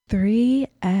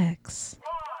3X.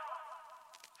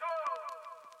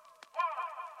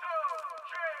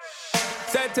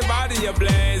 Set your body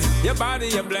ablaze, your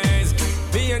body ablaze.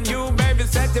 Me and you, baby,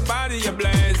 set your body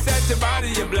ablaze. Set your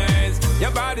body ablaze,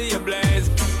 your body ablaze.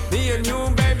 Me and you,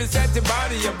 baby, set your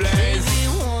body ablaze. Baby,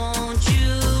 won't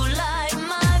you light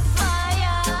my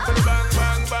fire? Bang,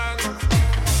 bang, bang.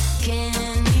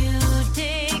 Can you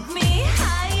take me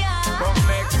higher? Come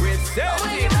make we set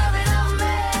When it. you rub it on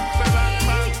me, Bang,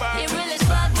 bang, bang. it really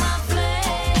spark my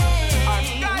flame. I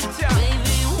gotcha.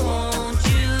 Baby, won't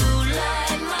you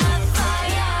light my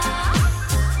fire?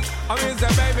 I mean,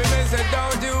 say, baby, me say,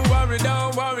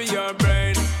 don't worry your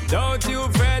brain. Don't you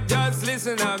fret, just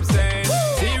listen, I'm saying.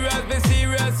 Serious, be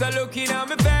serious, so looking at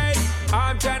my face.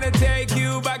 I'm trying to take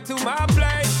you back to my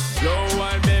place. Slow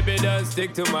one, baby, just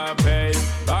stick to my pace.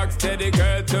 Rock steady,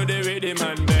 girl, to the rhythm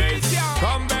and bass.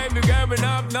 Come, baby, girl,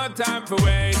 enough, no time for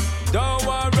wait. Don't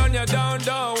want run you down,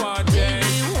 don't want change.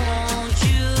 Baby, won't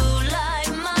you light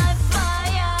my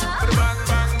fire? Bang,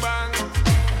 bang, bang.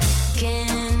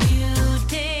 Can you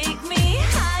take me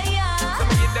higher? Let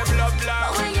me get them love,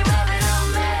 love. When you rub it on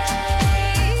me,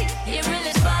 it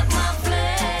really spark my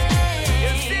flame.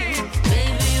 You see?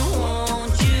 Baby,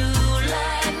 won't you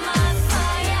light my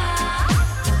fire?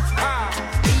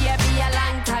 Be a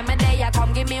long time a day,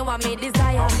 come give me what me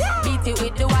desire. Beat it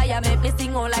with the wire, make me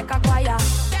sing out like a choir.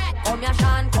 Come here,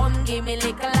 Sean, come give me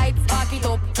little light, spark it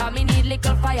up. Cause me need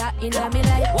little fire in me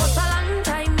life. What a long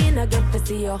time me no get to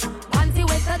see you. Panty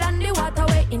wetter than the water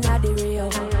way in the Rio.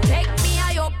 Take me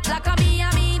high up like a me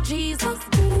and me Jesus.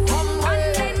 Come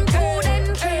one then two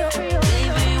then three.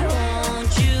 Baby,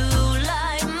 won't you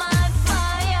light my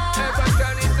fire? Never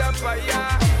turn it up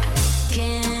fire.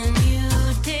 Can you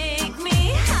take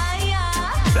me higher?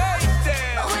 Right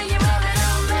there. When you rub it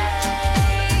on me,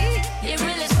 it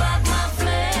really spark my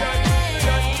flame.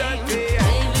 Just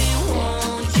Baby,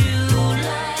 won't you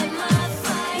light my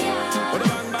fire?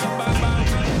 bang, bang, bang, bang.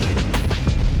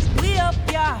 We up,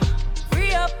 yeah,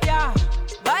 free up, yeah.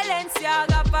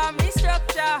 Balenciaga for me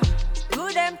structure.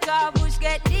 Good them car bush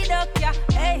get deduct, yeah.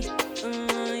 Hey,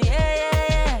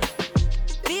 yeah.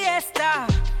 Fiesta,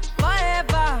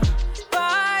 forever,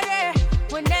 party,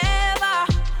 whenever,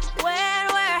 when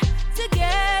we're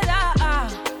together.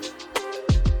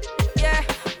 Yeah,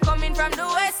 coming from the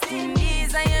West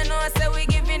Indies, and you know, say we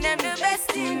giving them the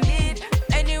best indeed.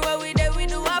 Anywhere we there, we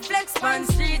do a flex pan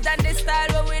street, and the style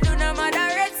what we do, no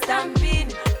matter red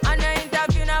stampede. And I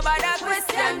interview nobody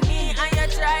question me, and you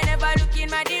try never look in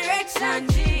my direction.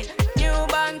 G, new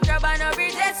bank crab and a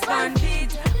bridge expand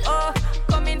feet. Oh,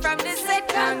 coming from the set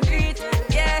concrete,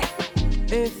 yeah.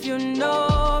 If you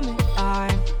know me,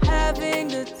 I'm having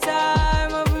the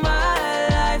time of my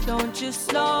life. Don't you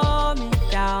slow me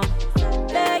down,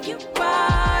 beg you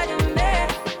pardon me.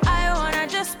 I wanna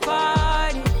just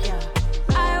party, yeah.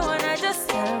 I wanna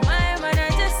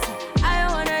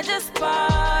just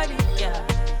party, yeah.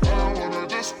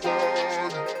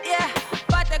 Yeah,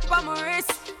 Patek pa my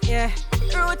wrist, yeah.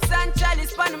 Roots and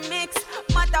chalice pa the mix.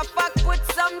 Matter of fact, put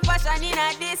some passion in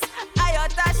a this. I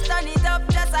touch, turn it up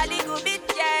just a little bit,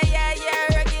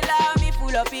 yeah. Regular, me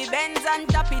full up the Benz and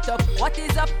top it up. What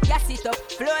is up? Gas it up,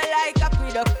 flow like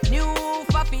aqueduct. New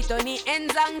Fafit on the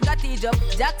ends and got it up.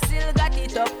 Jack still got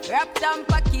it up, wrapped and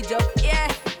package up, yeah.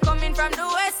 Coming from the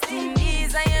West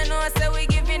Indies, and you know, say we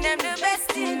giving them the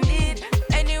best indeed.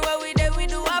 Anywhere we there, we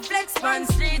do a flex pan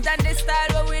street, and the style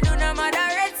what we do, no matter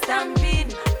red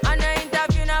stampede. And I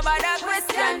interview nobody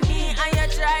question me, and you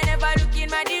try never look in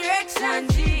my direction.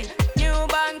 G, new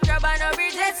bank crab and a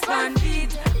bridge expand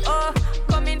feet. Oh,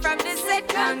 coming from the set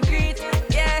concrete,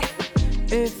 yeah.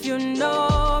 If you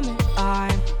know me,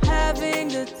 I'm having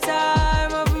the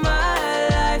time of my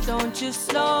life. Don't you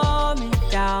slow me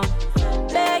down,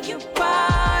 beg you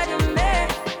pardon me.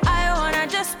 I wanna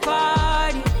just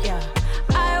party, yeah.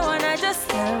 I wanna just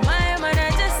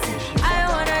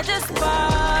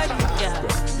party, yeah.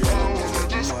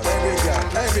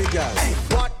 Every girl.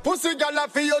 What pussy girl a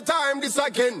feel your time this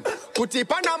again? Put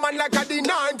it on a man like a the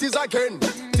 90s again.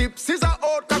 Tips is a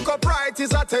out, cock up right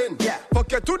is a 10. Yeah.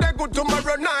 Fuck you today, good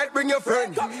tomorrow night, bring your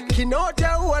friend. Kin out your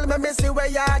whole, me see where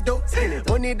you do.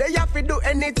 Money they have to do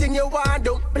anything you want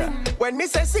do. When me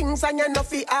say sing, and you no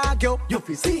fi argue. You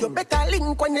fi sing. You better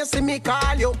link when you see me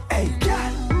call you. Hey,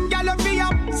 girl, girl you fi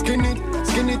up, skin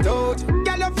it out.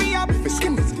 Girl you fi up,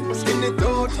 skin it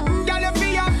out. Girl you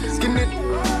fi up, skin it.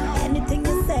 Anything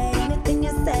you say, anything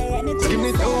you say, anything Skin you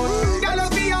it say. out, gyal you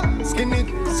fi up. Skin it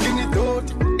out,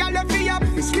 gyal you fi up.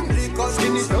 Skin it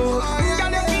out,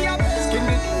 gyal you fi up. Skin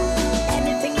it.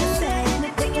 Anything you say,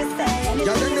 anything you say, anything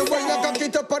Gyal, you anyway, you say. cock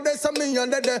it up and there's a me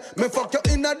under there. Me fuck you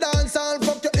in a dance hall,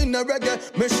 fuck you in in a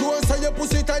reggae. Me sure say your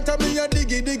pussy tight and me a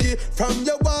diggy diggy. From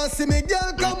your want see me,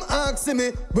 girl, come ask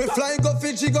me. We fly go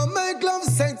Fiji, go make love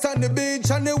sex on the beach.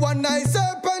 And the one night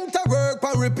serpent to work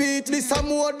and repeat. This a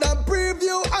more than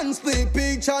preview and sneak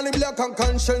peek. Charlie Black and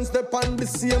Conscience, step on the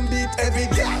same beat. Every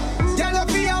girl, girl a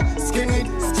feel skinny,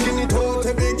 skinny toes.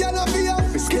 Every girl a feel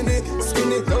skinny,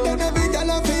 skinny toes. Then every girl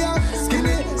a feel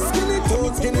skinny, skinny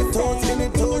toes, skinny toes, skinny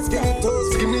toes, skinny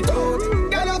toes, skinny toes.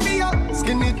 Girl a feel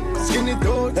skinny, skinny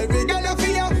toes. Every girl a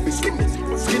feel skinny,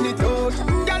 skinny toes.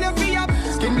 Girl a feel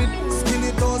skinny,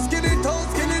 skinny toes, skinny toes,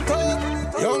 skinny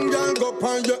toes. Young girl go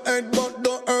on your head, but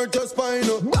don't hurt your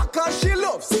spine. Back as she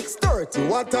love 6:30.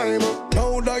 What time?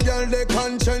 Now the girl the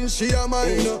conscience she a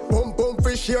mine. Pump pump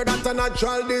fish here that a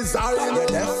natural design.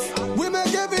 We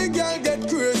make every girl get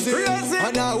crazy,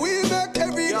 and now we make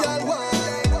every girl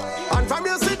whine. And from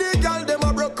you see the girl them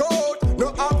a broke out. No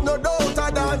have no doubt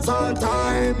a dance all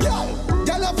time.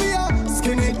 Girl a feel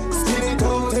skinny, skinny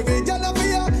toes. Every girl a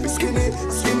feel skinny,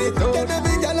 skinny toes. Then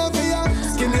every girl a feel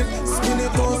skinny, skinny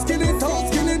toes, skinny toes,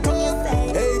 skinny toes.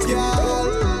 Hey girl,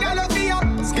 girl a feel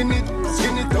skinny,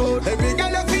 skinny toes. Every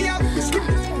girl a feel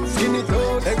skinny, skinny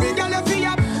toes. Every girl a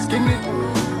feel skinny.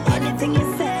 Anything you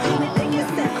say, anything you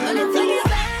say. Anything you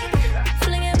say.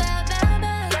 Fling it back, back,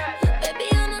 back. Baby,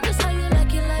 I know just how you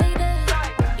like it like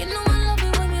that. You know I love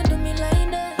it when you do me like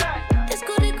that. This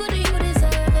goodie, goodie, you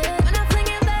deserve it. When I fling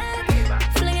it back,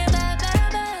 back,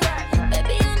 back, back.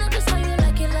 Baby, I know just how you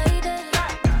like it like that.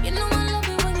 You know I love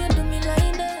it when you do me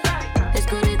like that. This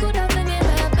goodie, good, I fling it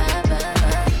back, back,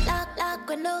 back. Lock, lock,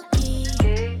 with no key.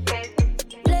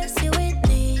 Bless you with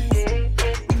this.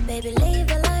 Baby, leave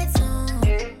the lights on.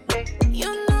 You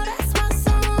know that's my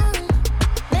song.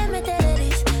 Let me tell you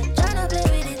this, tryna play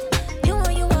with it. You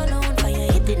alone,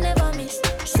 fire hit it never miss.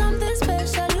 Something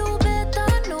special, you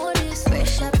better know this.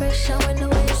 Pressure, pressure when the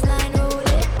waistline roll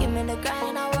it. Give me the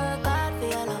grind, I work hard for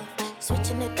your love.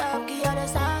 Switching it up, give you the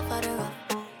side for the rough.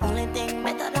 Only thing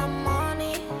better than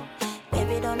money.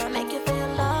 Baby, don't I make you feel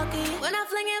lucky. When I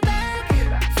fling it back,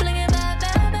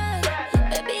 back, back.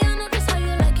 Baby, I know just how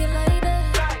you like it like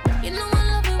that. You know I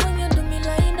love it when you do me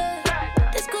like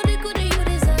that. This goodie, goodie, you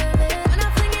deserve it. When I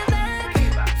fling it back,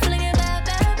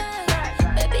 back,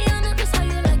 back. Baby, I know just how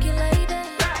you like it like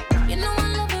that. You know I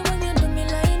love it when you do me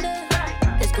like that.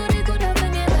 This goodie, good, I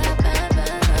fling it back, back,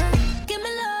 back. Give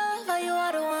me love, how you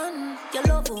are the one. Your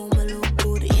love, oh, my look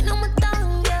good. You know my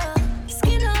tongue, yeah.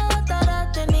 Skin out,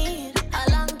 that I need. A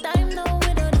long time now,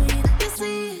 we don't do it. You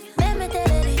see, let me tell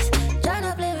you this,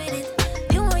 tryna play with it.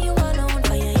 You alone,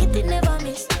 fire hit it never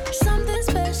miss. Something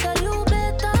special, you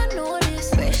better know this.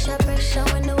 Pressure, pressure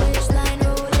when the waistline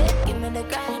roll it. Give me the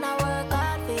grind, I work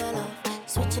hard for your love.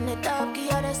 Switching it up, give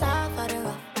you the side for the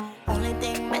rough. Only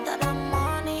thing better than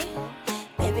money.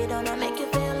 Baby, don't I make you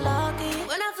feel lucky.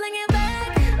 When I fling it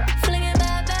back,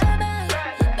 back,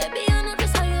 back. Baby, I know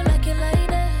just how you like it like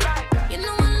that. You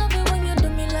know I love it when you do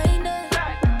me like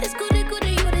that. This goodie,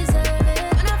 goodie, you deserve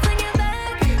it. When I fling it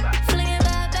back,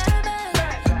 back,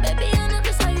 back. Baby, I know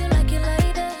just how you like it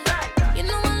like that. You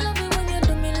know I love it when you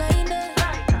do me like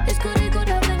that. This goodie, good,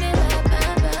 I fling it back,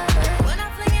 back, back. When I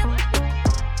fling it,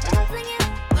 when I fling it,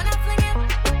 when I fling it,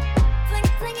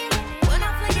 fling it, when I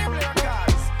fling it, back,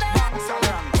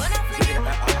 when I fling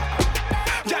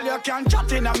it. Girl, you can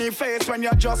chat in on me face when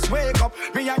you just wake up.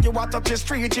 Me and you out up the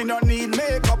street, you don't need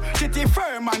makeup. Titty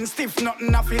firm and stiff,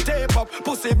 nothing off your tape up.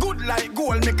 Pussy good like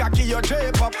gold, make a key your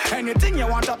drape up. Anything you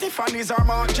want at Tiffany's or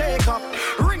Marc Jacob.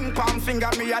 Ring palm finger,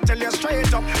 me I tell you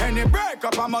straight up. Any break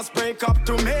up, I must break up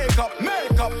to make up.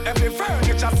 Make up, every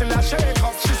furniture still a shake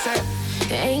up. She said,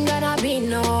 Ain't gonna be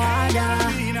no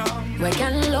other. We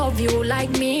can love you like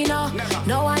me now.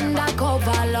 No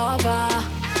undercover lover.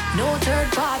 No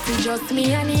third party, just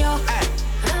me and you.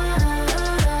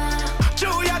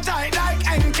 chew your tight like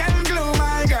Henken glue,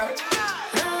 my girl.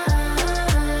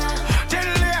 Till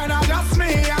the end, just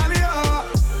me and you.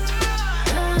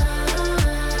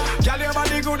 Girl, your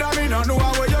body good, I me no know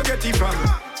where you get it from.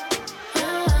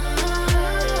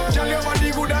 Girl, your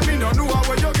body good, I me no know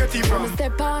where you get it from.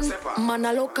 Step on, man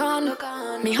I look on.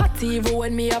 Me hot even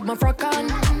when me have my frock on.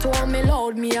 Told me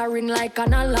loud, me a ring like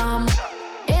an alarm.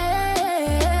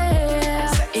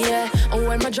 Yeah, and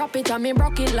when me drop it and me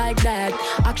broke it like that.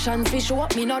 Action fish show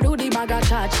up, me no do the bag of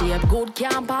chat shape. Good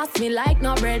can't pass me like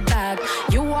no bread bag.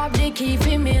 You have the key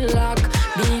for me lock.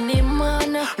 Beanie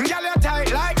man. Girl, you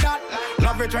tight like that.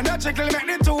 Love it when you tickle, make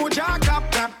the two jaw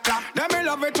clap, clap, clap. Then me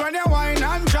love it when you whine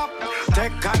and chop.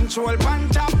 Take control, pan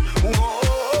top.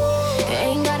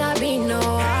 Ain't gonna be no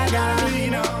other.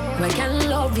 We can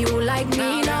love you like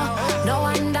me now. No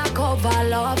undercover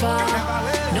lover.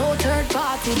 No third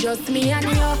party, just me and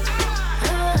you.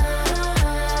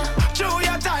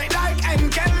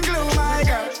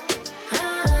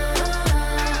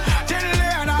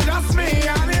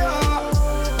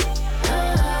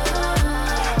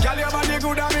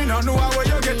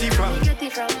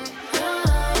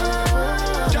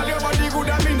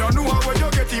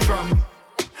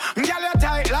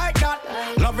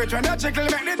 it when you jiggle,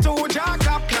 make the two jaw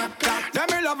clap, clap, clap. Then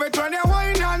me love it when you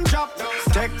whine and drop.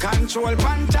 Take control,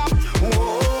 pan top.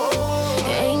 Whoa.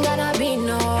 Ain't gonna be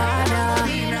no other.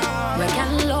 We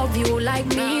can love you like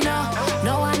me now.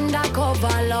 No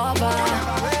undercover lover.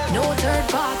 No third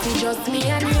party, just me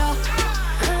and you.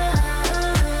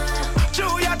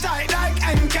 Chew your tight like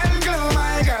Enkel glue,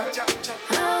 my girl.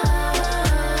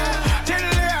 Till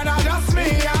the end, just me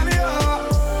and you.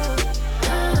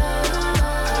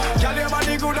 Girl, your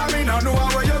body good, I mean, I know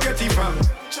where you get it from.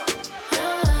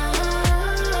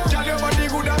 Girl, your body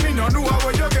good, I mean, I know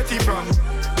where you get it from.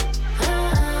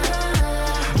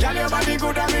 Girl, your body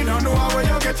good, I mean, I know where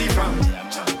you get it from.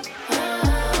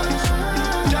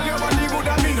 Girl, your body good,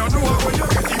 I mean, I know where you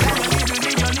get it from.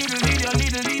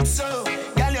 Little bit so.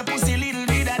 Girl, your pussy little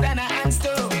bigger than a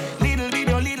handstone. Little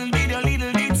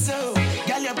bit so.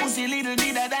 Girl, your pussy little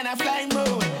bigger than a flying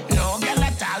boat. No girl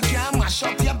at all can mash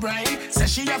up your brain. Say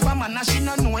she have a man and she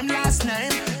no know him last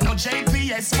name. No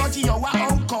JPS, but you a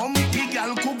outcome. The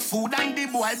girl cook food and the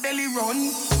boy belly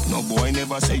run. No boy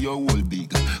never say you whole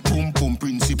big. Pum pum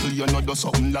principle, you know do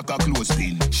something like a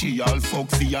clothespin. She all fuck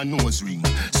for your nose ring.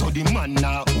 So the man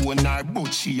now own her,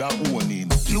 but she a own him.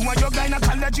 You and your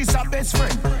gynecologist are best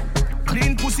friend.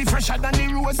 Clean pussy fresher than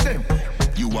the rose them.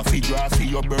 You a fi draw for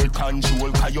your birth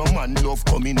control, cause your man love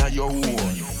coming at your own.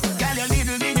 Girl, your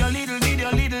little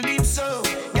bit so.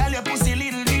 Girl, your pussy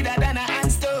little bigger than a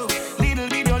handstone. Little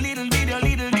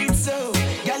bit so.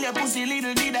 Girl, your pussy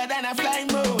little bigger than a flying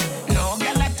boat. No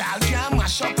girl at all can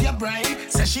mash up your brain.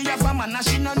 Say she have a man and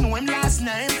she no know him last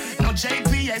name. No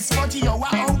JPS, but you a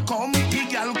outcome. The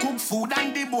girl cook food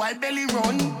and the boy belly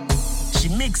run. She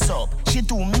mix up, she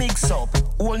too mix up.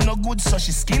 All no good, so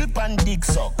she skill pan dick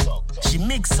suck. She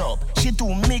mix up, she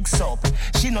too mix up.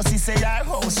 She no see say her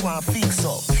house want fix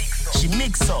up. She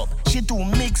mix up, she too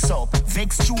mix up.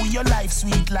 Vex through your life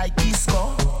sweet like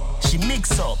disco. She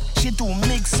mix up, she too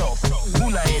mix up.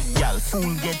 Bulla head gal,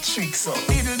 fool get tricks up.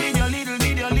 Little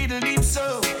bit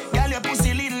so. Girl, your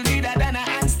pussy little bigger than a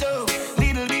handstone.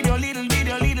 Little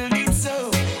bit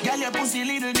so. Girl, your pussy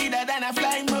little bigger than a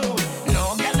flying boat.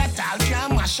 No girl at all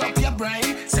can mash up your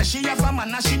brain. Say she have a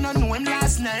man and she no know him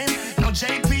last name. No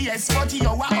JPS, but you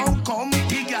a outcome.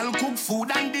 The girl cook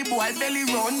food and the boy belly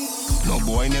run. No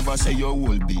boy never say you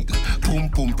whole big. Pum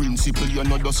pum principle, you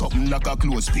know do something like a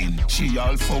clothespin. She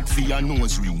all fuck for your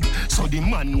nose ring. So the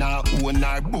man now own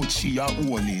her, but she a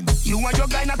own him. You and your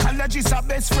gynecologist are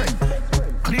best friend.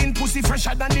 Clean pussy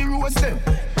fresher than the rose them.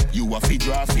 You a fi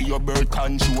draw for your birth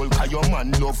control, cause your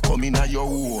man love coming at your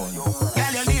own.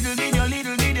 Girl, your little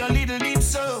bit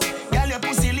so. Girl, your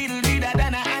pussy little bigger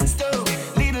than a handstone.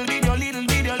 Little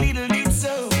bit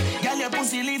so. Girl, your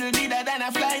pussy little bigger than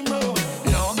a flying boat.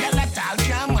 No girl at all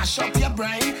can mash up your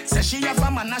brain. Say she have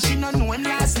a man and she no know him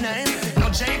last name. No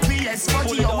JPS,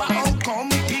 but you a outcome.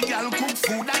 The girl cook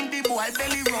food and the boy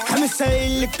belly run. I'm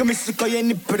say lick a miss, cause you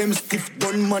nip them stiff.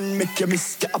 Gun man make you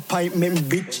miss your appointment,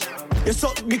 bitch. You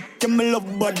suck dick, you me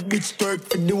love bad bitch. Twerk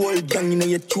for the whole gang, you know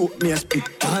you choke me a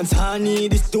spit. Dance honey,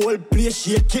 this the whole place,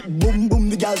 shake it. Boom boom,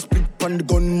 the girl split on the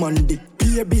gunman dick.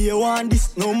 Baby, you want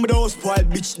this? No, me those spoiled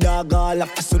bitch dog. All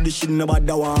after so this shit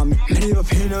nobody want me. Me never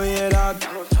feel no way dog.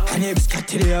 And if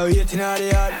scattered there waiting at the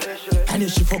yard. And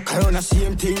if she fuck around the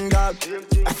same thing dog.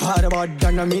 I thought about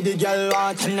that, and me the girl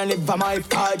want. And I live by my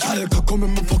car. Girl, come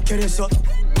and me fuck your ass up.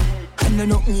 And I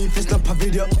know me if it's not a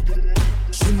video.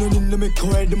 She no need to make her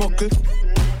wear the muckle.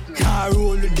 Car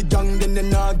roll with the gang, then they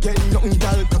not get nothing.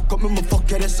 Girl, come and me fuck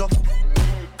your ass up.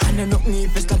 And I know me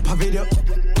if it's not a video.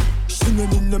 She no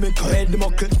need to make her wear the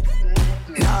muckle.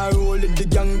 Now roll with the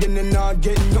gang, then they not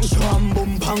get nothing. Sham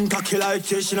boom pang cocky like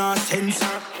she not sense.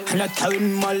 And I tell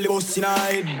him my boss in her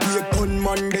head. Be a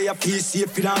gunman, they a feel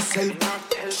safe in herself.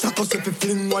 Shock us if you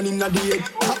fling one in the head.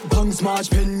 Top bangs march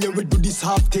pen, you will do this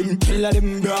half thing. Kill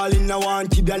them brawling, I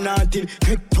wanted and nothing.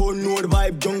 Head tone, no the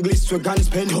vibe, jungle is swag and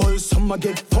spend. Whole summer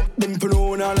get fucked, them for no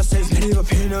one all I says. They never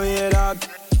feel no way dog.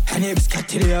 And if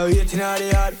scattered there waiting at the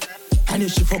yard. And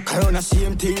if she fuck around the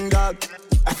same thing dog.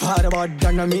 I thought about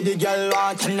that, and me the girl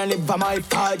want. And I live by my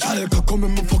car. Girl, come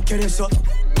and me fuck your ass up.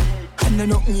 And I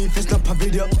know me if it's not a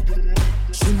video.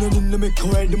 She no need to make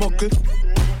her wear the muckle.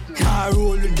 Car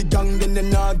roll with the gang, then they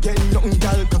not get nothing.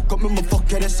 Girl, come and me fuck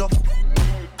your ass up.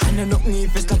 And I know me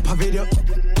if it's not a video.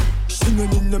 She no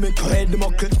need to make her wear the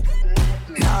muckle.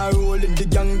 Car roll with the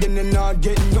gang, then they not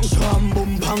get nothing. Sham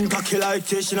boom pang cocky like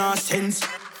she not sense.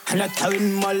 And I tell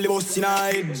him my boss in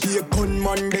her head. Be a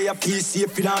gunman, they a feel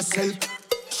safe in herself.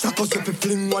 Suckers if you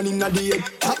fling one in the head.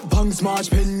 Top bangs,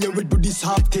 march pen, you will do this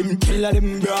half thing. Killer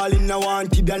them brawling, I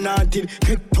wanted and wanted.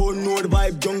 Get tone, no the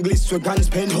vibe, jungle is with guns,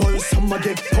 pen. Whole summer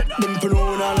get fucked them to know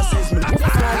all assessment.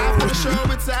 After the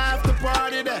show, it's after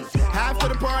party then. After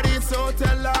the party, it's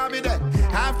hotel lobby then.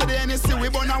 After the NSC, we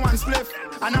burn a one spliff.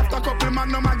 And after a couple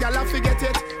magnum, my gal, I forget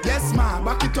it. Yes, ma,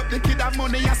 back it up, the kid have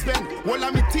money I spend. All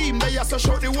of me team, they are so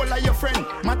shout the whole of your friend.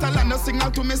 Matalano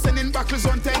signal to me, sending back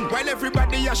on 10. While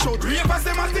everybody a shout, ravers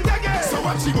them at it again. So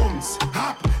watch the bones,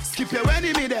 hop, skip your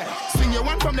enemy there. Swing your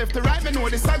one from left to right, me know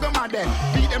the saga man then.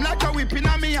 Beat them like a whipping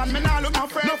on me and me now look my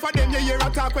friend. No for them, you hear a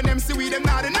talk when them see we them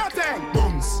not in nothing.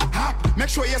 Bones, hop, make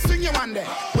sure you swing your one there.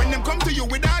 When them come to you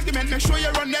with argument, make sure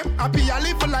you run them. Happy I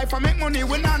live for life, I make money,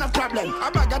 we not a problem. I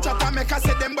bag a chat and make I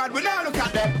say them bad, we not look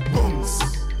at them. Bones,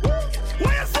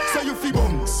 what you say? So you feel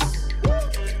bones.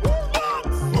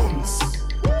 Bones,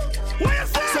 what you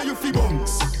say? So you feel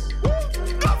bones.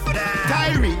 Go for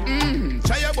that. Tyree,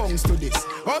 try your bones to this.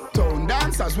 Uptown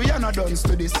dancers, we are not done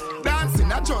to this. Dancing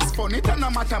not just fun, it no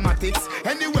mathematics.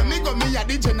 Anyway, me go, me a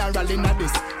the general in a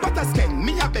this. But a skeng,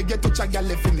 me a beg you to check your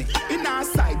left for me. In our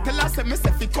side, tell us me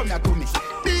say fi come here to me.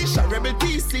 Disha, Rebel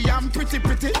TC, I'm pretty.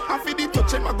 I feel the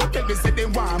touch them, I go tell me say they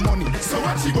want money. So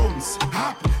watch your bones,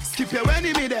 hop, skip your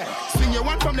enemy there. Swing your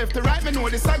one from left to right, me know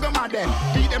the saga man then.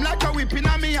 Beat them like a whipping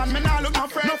on me and me now look my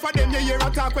friend. No for them, you hear a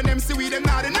talk when them see we them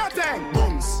not in nothing.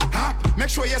 Bones, hop, make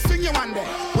sure you swing your one there.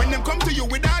 When them come to you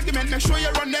with argument, make sure you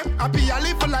run them. Happy I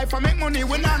live for life, I make money,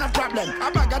 we not a problem.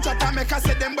 I bag a chat and make I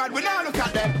say them bad, we not look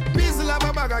at them. Peasy love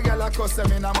a bag a girl a cuss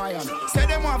them in a Miami. Say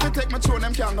them want to take my throne,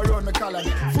 them can't go round me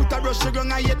colony. Foot a brush sugar,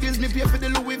 I hate Disney, pay for the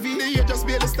Louis V. The year just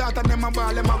barely start and them a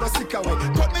ball, them a go sick away.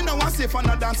 Cut me now and safe and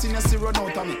not dancing, you see run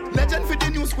out of me. Legend for the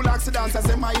new school accidents as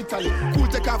them a Italy. Cool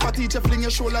take off a teacher, fling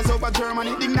your shoulders over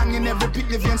Germany. Ding dang in every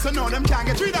picnic vein, so now them can't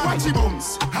get rid of. Watch your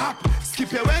bones, hop,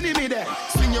 skip your enemy there.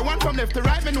 Swing your one from left to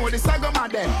right, me know the saga man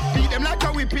then. Beat them like a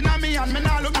whipping on me and me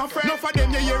now look my friend. No for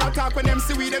them, you hear a talk when them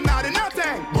see we them not in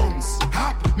nothing. Bones,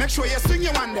 hop, make sure you swing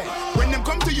your one there. When them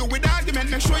come to you with argument,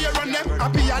 make sure you run them.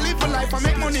 Happy I live for life, I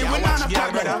make money, we not a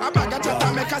problem. I bag a chat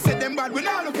and make I say them bad, we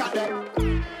not look at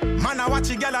them. Man, I watch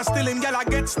a girl a stealing, girl a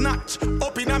get snatched.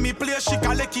 Up in a me place, she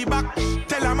can lick it back.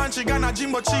 Tell her man she gonna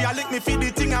gym, but she a lick me feed the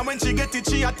thing. And when she get it,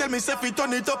 she a tell me say fi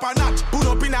turn it up a notch. Pull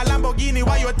up in a Lamborghini,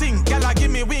 what you think? Girl a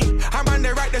give me wing. I'm on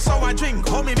the right, the so I drink.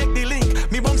 How me make the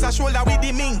link? Me bounce a shoulder with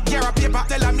the mink. Gear a paper,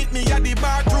 tell her meet me at the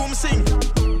bathroom sink.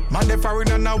 Man, they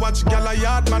foreign and I watch gal a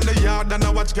yard. Man, the yard and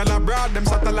I watch gal abroad. Them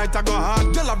satellite I go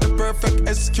hard. Girl have the perfect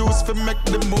excuse for make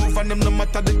the move. And them no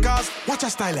matter the cost. Watch a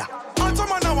style ya. Also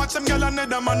man, I watch them gal and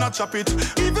them man a chop it.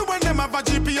 Even when them have a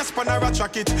GPS spanner a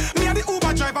track it. Me a the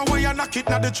Uber driver where you knock it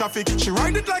na the traffic. She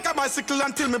ride it like a bicycle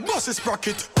until me bus is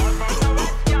sprocket.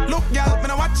 Look gal, me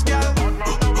no watch gal.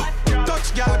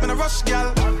 Touch gal, me no rush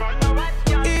gal.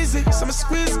 Easy, so me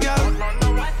squeeze gal.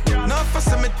 No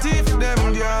fuss me teeth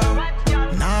them gal.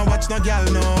 Now watch no gal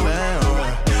nowhere.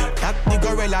 That the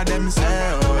gorilla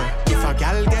themselves. If a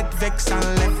gal get vexed and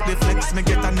left the flex, me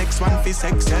get a next one for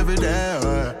sex every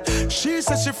day. She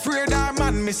said she afraid her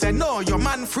man. Me say no, your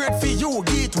man afraid for you.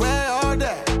 Get where all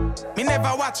there. Me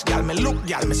never watch gal, me look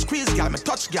gal, me squeeze gal, me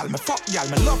touch gal, me fuck gal,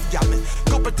 me love gal, me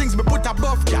couple things me put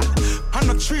above gal. On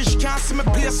the tree, she can't see me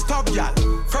play stop gal.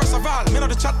 First of all, me know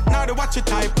the chat, now the watch it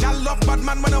type. Gal love bad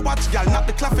man when I watch gal, not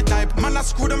the claffy type. Man I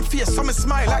screw them face, so me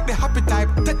smile like the happy type.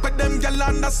 Take with them gal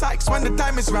on the sykes when the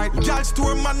time is right. Gal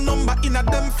store man number in a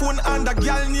them phone and a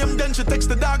gal name, then she text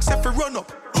the dog, say fi run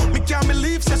up. Me can't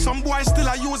believe, say some boy still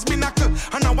a use me knuckle.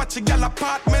 And I watch a gal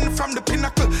apartment from the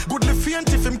pinnacle. Goodly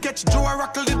faint if him catch Joe a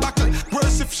rockle the buckle.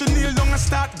 Worse if she kneel down and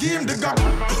start game the gobble.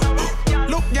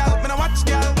 Look gal, me no watch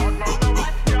gal.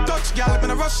 Touch gal, me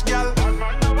no rush gal.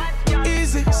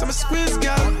 Easy, so me squeeze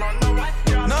gal.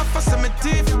 No fuss me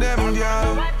teeth them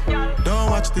gal.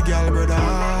 Don't watch the gal brother.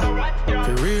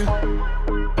 For real.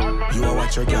 You a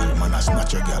watch your girl, man, I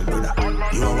snatch your girl, brother.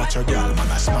 You a watch your girl, man,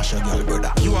 I smash your girl,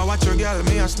 brother. You a watch your girl,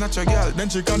 me I snatch your girl. Then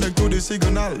she connect to the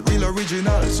signal, real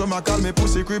original. Some a call me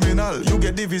pussy criminal. You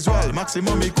get the visual,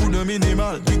 maximum me could the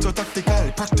minimal. Beat so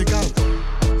tactical, practical.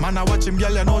 Man, I watch him,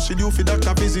 girl, you know she do for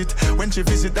doctor visit. When she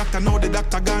visit doctor, know the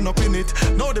doctor gone up in it.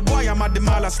 Know the boy I'm at the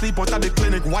mall, asleep out at the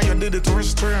clinic. Why you did it to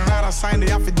restrain, not a sign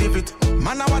the affidavit.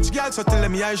 Man, I watch girl, so tell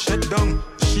them I shut down.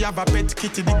 She have a pet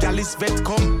kitty, the gal is vet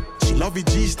come. She love it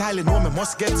G style, you know me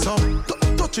must get some.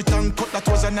 Touch it and cut, that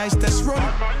was a nice test run.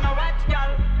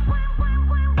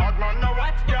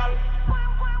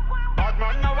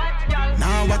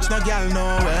 Now watch no gal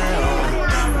nowhere.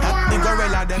 That the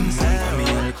gorilla themselves. Me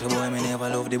a little boy, me never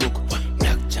love the book.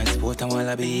 Black transport and while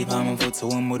I be on my foot, so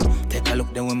one would take a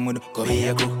look, then one would go be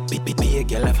a go. Be a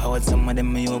girl, I forward some of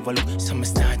them me overlook. Some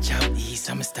start chop east,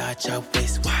 some start chop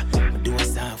west. Why? I do a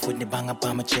soft with the bang up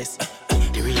on my chest.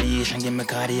 The radiation give me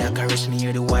cardiac arrest. Me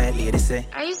hear the white lady say,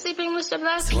 Are you sleeping, Mr.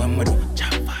 Black? so one would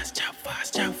chop fast, chop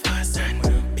fast, chop fast,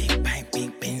 and big bang,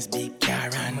 big pins, big car,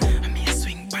 and I mean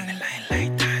swing on the line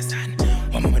like Tarzan.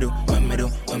 One would do,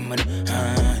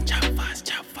 chop fast,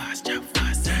 chop fast, chop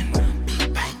fast, and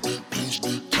big bang, big pins,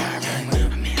 big car,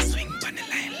 and I mean swing on the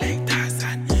line like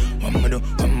Tarzan. One would do.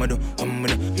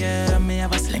 Yeah, me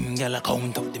have a slim girl, I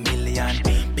count up the million.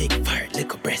 Big fart,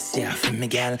 little breast, yeah, for me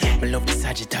girl. Me love the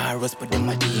Sagittarius, but them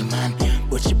a demon.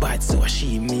 But she bad, so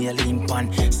she me a lean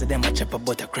pan. So them a chop a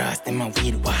butter cross, them a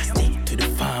weed was stick to the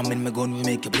farm, and me gun we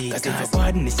make you bleed. Cause if a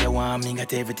badness you want, me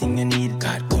got everything you need.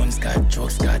 Got guns, got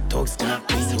drugs, got dogs, got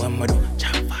peace. So I'm gonna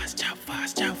chop fast, chop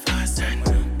fast, chop fast,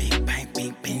 and big bang,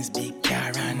 big pins, big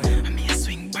car, and I mean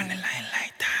swing on the line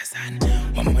like Tarzan.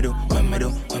 One more do,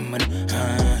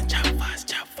 chop fast,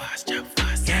 chop fast, chop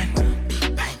fast, and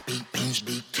big bang, big pins,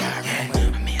 big car,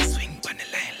 and I mean swing on the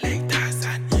line like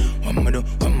Tarzan. One more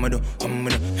do,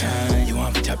 you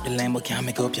want to chop the line but can't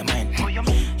make up your mind.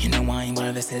 You know why you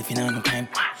involve yourself in no crime.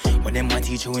 But them want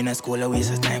teach you in a school a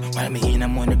waste of time. While me in a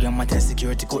monogram, I tell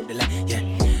security cut the line.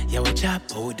 Yeah, we chop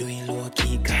out doing low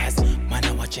key cars. Man,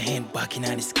 I watch your hand back in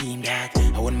the scheme, dog.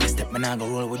 I wouldn't miss step, man, I go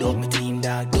roll without my team,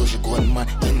 dog. Those you go man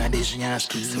in a dish and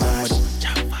ski smart.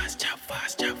 Chop fast, chop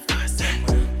fast, chop fast, and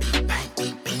big bang,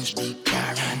 big pinch, big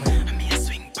car, and I mean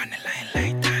swing on the line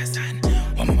like Tarzan.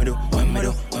 One more do,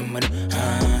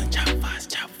 chop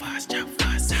fast, chop fast, chop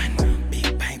fast, and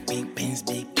big bang, big pins,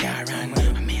 big car, and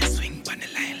I mean swing on the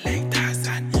line like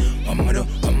Tarzan. One more do,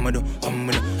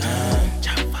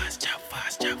 chop fast, chop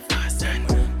fast, chop fast, and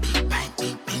big bang,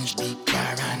 big pins, big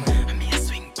car, and I mean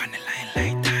swing on the line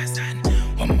like Tarzan.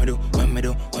 One more do,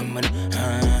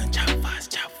 chop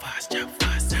fast, chop fast, chop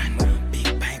fast, and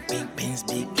big bang, big pins,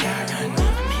 big car, and I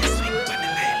mean swing on the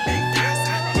line like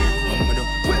Tarzan. One more do.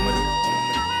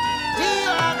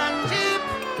 G-Wagon Jeep,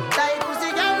 tight pussy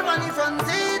girl on the front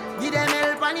seat. Give them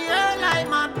help on the air like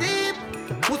map deep.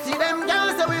 Pussy them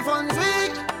girls say we funds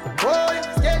weak. Boy,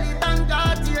 skeleton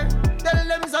Cartier. Tell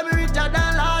them some richer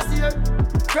than last year.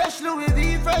 Fresh Louis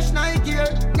V, fresh Nike here.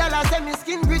 Y'all say me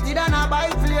skin pretty than a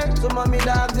bike flare. Some of me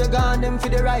dogs you gone them for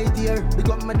the right ear. Big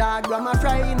up my dog, grandma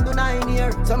fry him to 9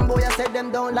 year. Some boy I said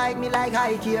them don't like me like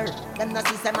high here. Them no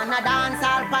see say man a dance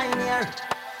all pioneer.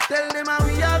 Tell them how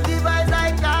we have the vibes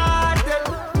like cartel.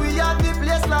 We have the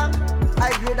place locked.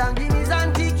 I grade and Guinness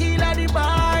and tequila the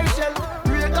bar shell.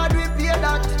 Record we pay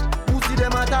that. Pussy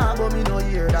them a talk but me no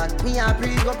hear that. Me a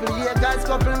pre-couple Lakers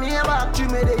couple me a back. She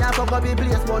me they a fuck up the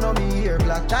place but no me hear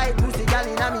black. Tight pussy gal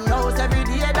inna me house every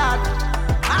day that.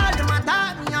 All them a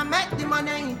talk me a make the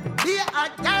money. They a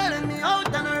telling me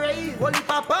out on a rave. Only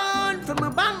pop on from my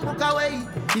bank book away.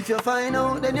 If you find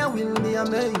out then you will be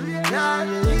amazed. Yeah,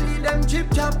 kill them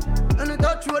chip chop. On the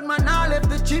Dutch road man I left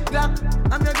the chip gap.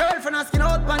 I'm your girlfriend asking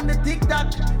out on the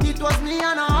TikTok. It was me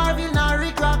and a Harville and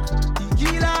Rick Rock.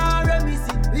 Tequila,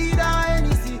 Remisi, Leader,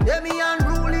 Hennessy. Demi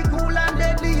unruly, cool and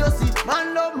deadly, you see.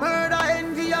 Man love murder,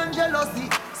 envy and jealousy.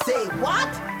 Say what?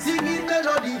 Singing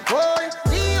melody. Boy,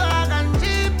 G-Wagon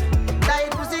Jeep. Tight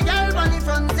pussy girl on the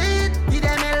front seat. Give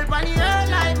them help on the air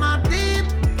like map deep.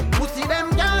 Pussy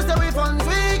them girls say we funds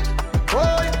weak.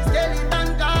 Boy,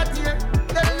 skeleton Cartier.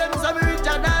 Tell them some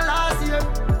richer than last year.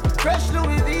 Fresh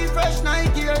Louis V, fresh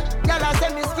Nike here. Y'all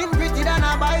say me skin pretty than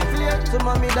a bike flare. Some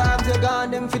of me dogs you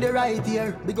gone them for the right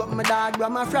ear. Big up my dog,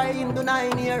 grandma fry him to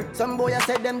 9 year. Some boy I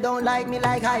said them don't like me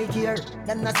like high here.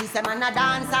 Them no see say man a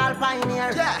dance all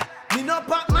pioneer. Yeah. Me no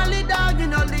pop Mali dog, me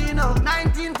no lean up.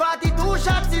 1942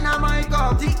 shots in a my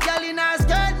cup. Thick girl in her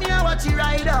skirt, me a watch she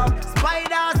ride up.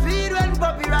 Spider speed when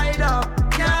puppy ride up.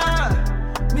 Yeah,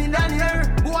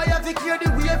 millionaire. Boy, I fi clear the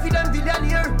way for them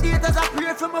billionaire. Haters a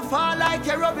pray for me fall like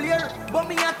a rubble here. But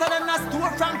me a tell them a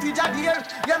store from Fijadier.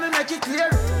 Yeah, me make it clear.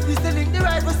 This the link the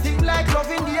rifle sing like love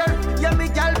in the air. Yeah, me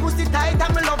gal pussy tight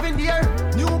and me love in the air.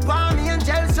 New palm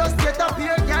angels just get up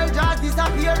here. Gal just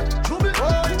disappear. Trouble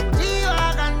boy,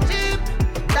 G-Wagon Jeep.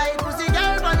 Tight pussy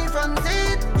girl on the front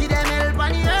seat. Give them help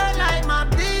on the air like map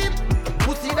deep.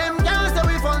 Pussy them girls say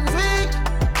we funds weak.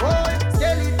 Boy,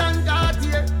 skeleton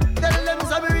Cartier. Tell them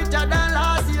some richer than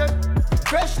last year.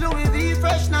 Fresh Louis V,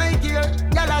 fresh Nike here.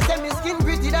 Y'all say me skin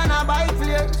pretty than a bike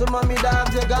flare. Some of me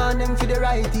dogs you gone them for the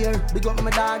right ear. Big up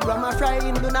my dog, grandma fry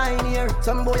him to 9 year.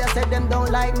 Some boy I said them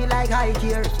don't like me like high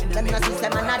here. Them no see say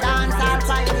man a dance all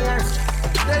pioneer.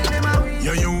 Tell them how we.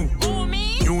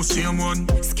 You You same one.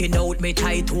 Skin out me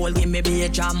tight hole, give me be a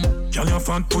jam. Girl, your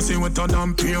fat pussy wetter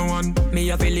than pure one. Me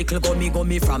have a little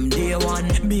gummy from day one.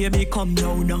 Baby, come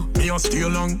now. Me a stay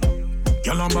long.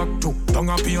 Girl, I'm back to tongue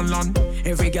up in land.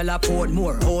 Every girl a port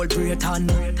more, whole Britain.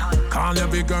 Call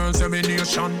every girl, every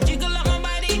nation. Jiggle up my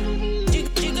body.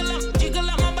 Jiggle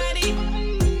up my body.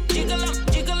 Jiggle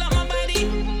up my body.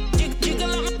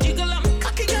 Jiggle up.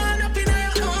 Cocky girl up in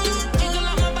your own. Jiggle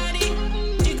up my body.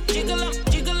 Jiggle up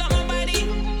my body.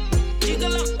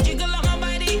 Jiggle up my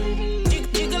body.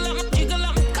 Jiggle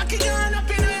up. Cocky girl up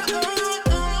in your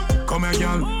own. Come here,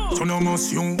 girl, so no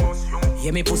muss you.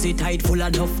 Yeah, me pussy tight full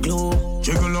of enough glue.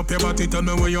 Jiggle up your body, tell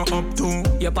me where you're up to.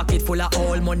 Your pocket full of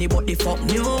all money, but the fuck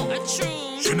new.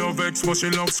 She no vex, but she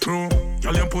love screw.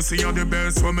 Girl, your pussy are the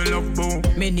best, when me love boo.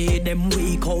 Me need them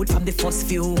weak out from the first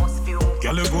few.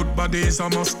 Girl, your good body is a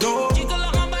must do. Jiggle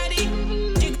up my body.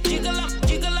 Jiggle up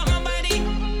my body.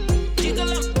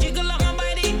 Jiggle up my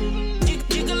body.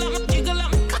 Jiggle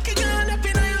up. Cocky girl up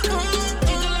in your own.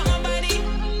 Jiggle up my body.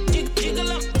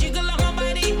 Jiggle up my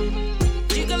body.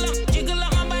 Jiggle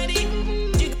up my body.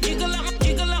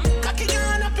 Jiggle up. Cocky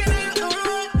girl up in your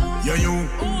own. Yeah,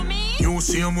 you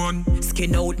same one.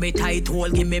 Skin out me tight hole,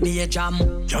 give me be a jam.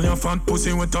 Girl, your fat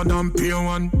pussy wetter than pure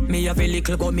one. Me have a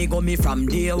little gummy from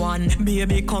day one.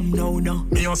 Baby, come now.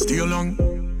 Me a stay long.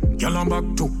 Girl, I'm back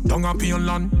to tongue up in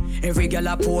land. Every girl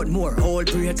a port more, whole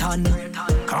Britain.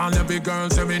 Call every girl,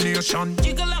 every nation.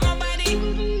 Jiggle up my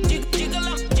body. Jiggle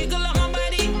up my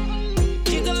body.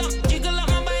 Jiggle up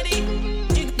my body.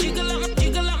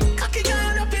 Jiggle up. Cocky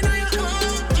girl up in your own.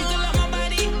 Jiggle up my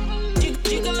body.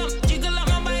 Jiggle up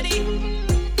my body.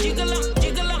 Jiggle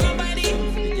up my body.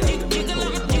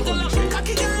 Jiggle up.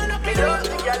 Cocky girl up in your own. Me love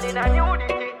the girl in a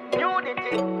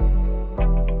nudity.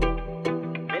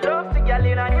 Me love the girl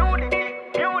in a nudity.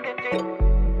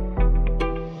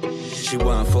 She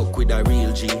want fuck with a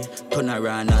real G. Turn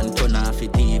around and turn off the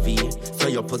TV. So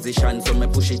your position, so me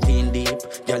push it in deep.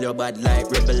 Girl, your bad like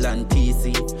Rebel and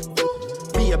TC.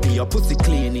 Baby, your pussy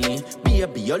cleany.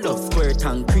 Baby, your love squirt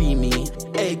and creamy.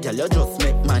 Hey, girl, you just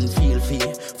make man feel free.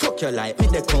 Fuck your life, me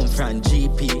they come from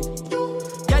GP.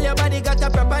 Girl, your body got a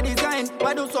proper design.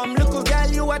 Why do some little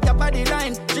girl you at the body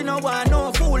line? She no want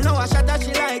no fool, no a shot that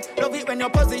she like. Love it when your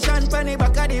position penny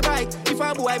back of the bike. If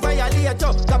a boy violate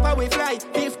you, copper we fly.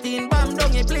 15 bomb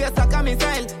down in place like a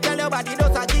missile. Girl, your body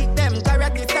does a kick them,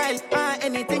 karate style.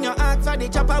 Anything you ask for the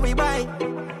chopper we buy.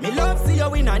 Me love see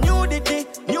you in a nudity.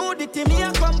 Nudity, me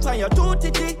a come for your two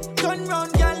titty. Turn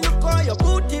round, girl, look how your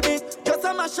booty big. Just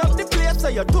a mash up the place so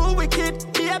you're too wicked.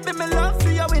 Baby, me love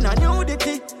see you in a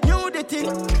nudity. Nudity.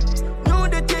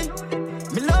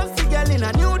 Me love see girl in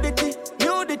a nudity.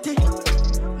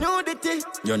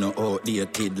 You know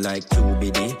outdated like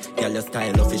QBD. Girl, your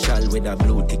style official with a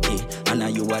blue ticky.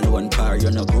 And you alone par,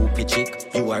 you no groupie chick.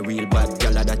 You a real bad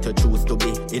girl that you choose to be.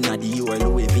 In a Dior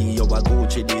Louis V, you a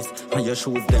Gucci this. And your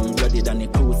shoes them bloody than a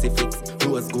crucifix.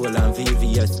 Rose gold and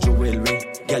VVS jewelry.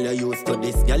 Girl, you used to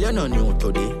this. Girl, you no new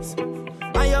to this.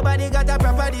 And your body got a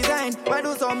proper design. Why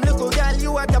do some little girl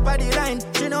you at top of the line?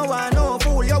 She no want no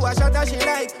fool, you a shot she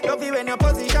like. Love you when your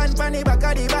position pan the back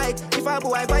of the bike. If a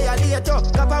boy violate you,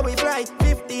 copper we fly.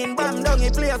 15 bomb down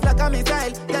in place like a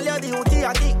missile. Tell your duty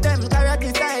I kick them karate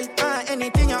style.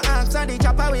 Anything you ask on the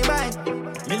chopper we buy.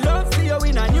 Me love see you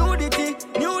in a nudity.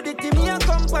 Nudity me a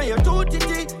come for your two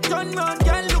titty. Turn round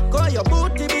girl look how your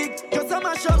booty big. Just a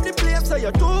mash up the place so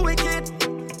you're too wicked.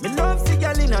 Me love see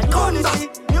girl in a nudity.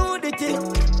 Nudity.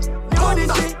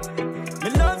 Me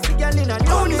love see girl in a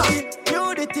nudity.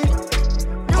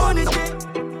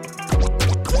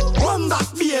 Come back,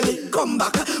 baby, come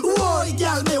back. Whoa,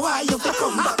 girl, me why you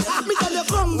come back? Me tell you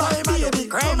come back, baby,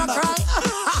 come back.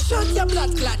 Shut your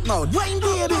blood clot mouth. Wine,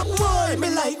 baby, boy, me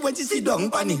like when you sit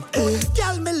down on it.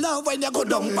 Girl, me love when you go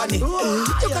down on it.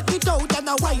 You cock it out and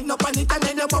I wine up on it, and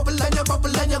then you bubble and you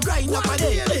bubble and you grind up on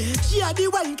it. She had the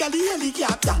wine, call the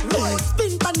helicopter.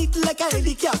 Spin on it like a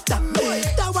helicopter.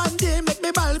 That one day make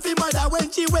me ball for mother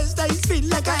when she was I spin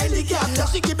like a helicopter.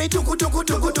 She give me tuku tuku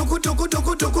tuku tuku tuku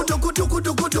tuku tuku tuku tuku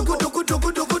tuku tuku tuku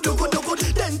tuku tuku tuku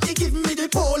tuku. Then she give me the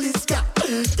police cat.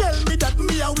 Tell me that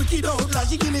me a wicked outlaw.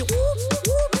 She give me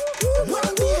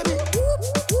one baby,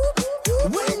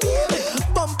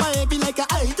 bumper heavy like a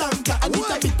high tanker, and it's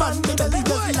a bit pan me belly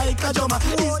just like a drummer.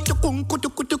 It's tukung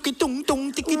kutuku tuki tung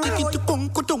tung tiki tiki tukung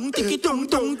kutung tiki tung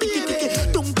tung tiki tiki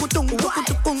tung kutung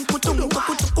tukung kutung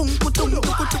tukung kutung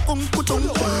tukung kutung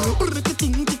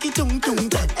brrrting tiki tung tung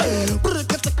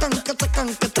brrrkatang katang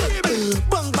katang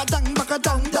bang badang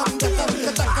bakadang dang katang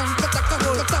katang katang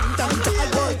katang katang.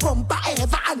 Bumper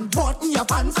ever and bought me a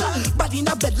pants. Body in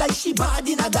a bed like she bad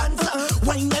in a dance.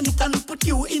 Wine and it and put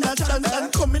you in a trance.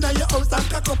 And come in your house and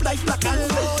crack up like black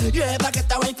hands. You ever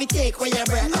get a wife to take away your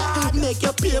breath? Make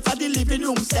you pay for the living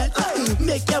room set.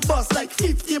 Make your boss like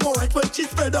 50 more when she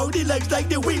spread out the legs like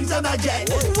the wings on a jet.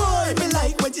 Boy, me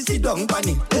like when she sit down on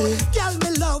it. Girl,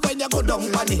 me love when you go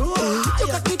down on it. You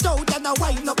cut it out and I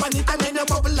wind up on it. And then you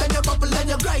bubble and you bubble and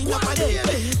you grind up on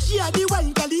it. She had the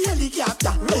wine called the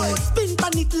helicopter. Spin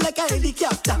on it like a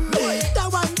helicopter. That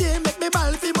one day make me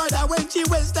ball for mother when she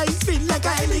waist I spin like a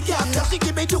helicopter. She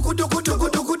give me tuku tuku tuku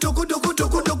tuku tuku tuku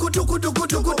tuku tuku tuku tuku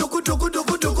tuku tuku tuku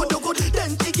tuku tuku tuku.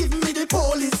 Then she give me the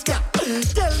police cap.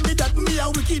 Tell me that me a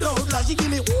wicked outlaw. She give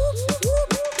me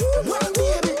one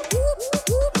baby,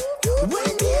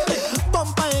 one baby.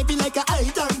 Bumper heavy like a high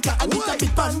tanker, and it's a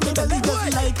bit pan me belly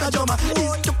just like a drummer.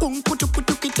 It's tukung kutuku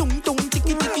tuki tung tung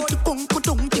tiki tiki tukung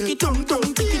kutung tiki tung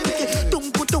tung tiki tiki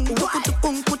tung kutung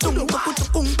tukung kutung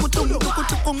tukung kutung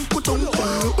tukung kutung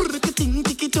burkating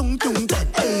tiki tung tung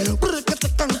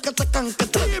burkatakang katakang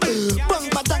katak bang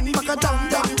badang bakadang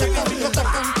dang katakang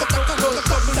katakang.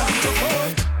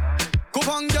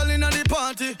 Kupang girl inna the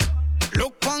party,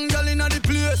 look pang girl inna the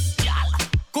place.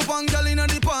 Kupang girl inna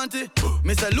the party,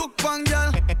 me say look pang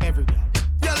girl.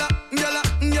 Gyala, gyala,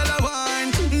 gyala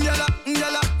wine, gyala,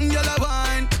 gyala, gyala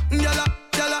wine, gyala,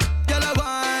 gyala, gyala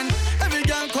wine. Every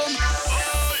girl come.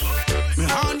 Me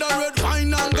hand a red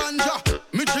wine and ganja.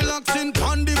 Me chillax in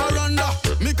pon the veranda.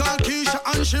 Me call Keisha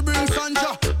and she bring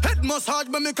Sanja. Head massage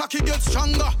but me cocky get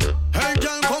stronger. Hey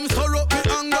girl come stir up me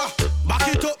anger. Back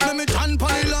it up me tan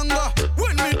pon it longer.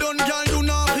 When me done girl you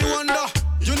know fi wonder.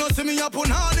 You know see me up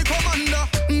on all the commander.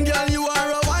 Girl you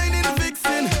are a whining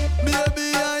vixen.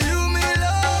 Baby are you me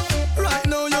love. Right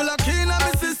now you lock in on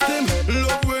me system.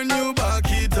 Love when you back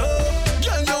it up.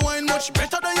 Girl you wine much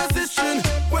better than your sister.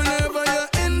 Whenever you're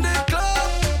in the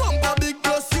club. Bumper big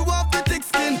plus you have the thick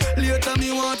skin. Later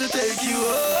me want to take you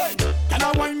up. Gyal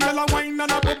a wine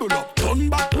and a bubble up. Turn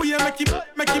back way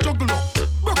make it juggle up.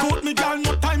 Broke out me girl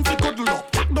no time to cuddle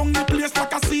up. Tack down the place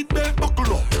like a seatbelt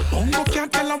buckle up. Bongo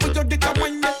can't tell her where you get a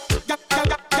wine.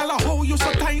 Gyal a how you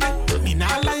so tiny. Me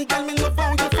nah lie gyal me love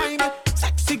how you find it.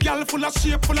 Sexy gyal full of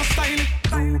shape full of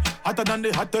style. Hotter than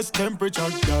the hottest temperature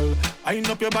gyal. Wind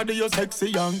up your body you sexy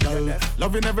young gyal.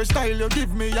 Loving every style you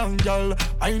give me young gyal.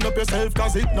 Wind up yourself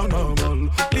cause it no normal.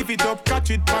 Lift it up catch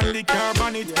it pan the curb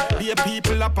on it. Be a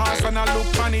people a pass and a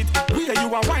look on it. Where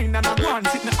you a wine and a go on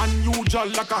sitting unusual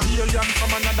like a alien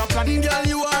from another planet. Girl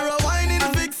you are a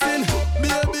whining vixen.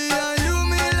 Baby are you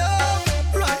me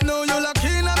love. Right now you lock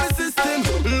in on me system.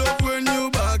 Love when you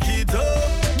back it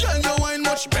up. Girl you wine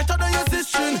much better than your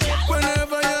sister.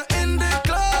 Whenever you're in the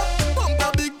club.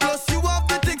 Bumper big plus you have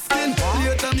the thick skin.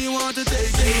 Later me want to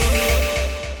take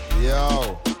you.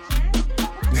 Yo.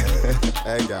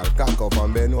 Hey girl, cock up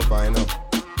and bend over, you know.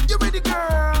 You ready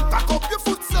girl? Cock up your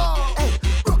foot so. Hey,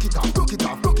 rock it off, rock it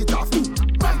off, rock it off.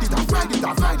 Ride it off, ride it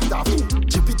off, ride it off.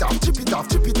 Chip it off, chip it off,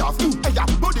 chip it off. Hey, your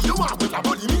body you want with a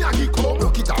body me a geek home.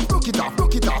 Rock it off, rock it off,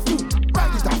 rock it off.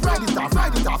 Ride it off, ride it off,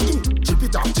 ride it off. Chip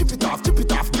it off, chip it off, chip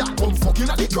it off. Yeah, come fucking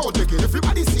at the crowd, make it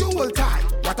everybody see you all tight.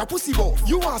 What a pussy buff.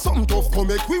 You want something tough, come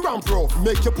make we ramp rough.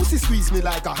 Make your pussy squeeze me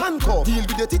like a handcuff. Deal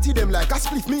with the titty them like a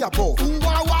split me a puff. Who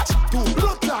want watch? Two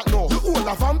blood clot now. You all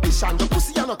have ambition, the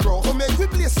pussy and a crow. Come make we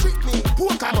play street me.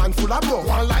 Poker man full of blood.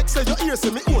 One like say your ears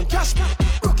say me own cash.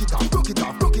 Rock it off, rock it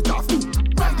off, rock it off.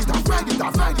 Ride it off, ride it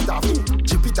off, ride it off.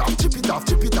 Chip it off, chip it off,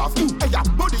 chip it off. Hey, your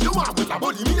body you want with a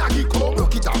body me a geek home.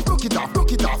 Rock it off, rock it off,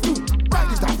 rock it off.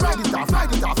 Ride it off, ride it off,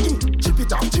 ride it off. Chip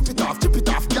it off, chip it off, chip it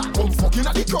off. Yeah, come fucking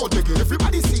at the crowd, make it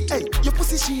everybody see. Hey, your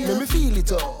pussy shit, let me feel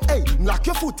it up. Hey, knock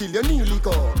your foot till you nearly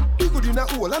go. Be good in a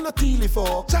hole and not teely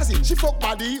for. Jazzy, she fuck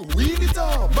body, wheel it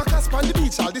up. Backers pan the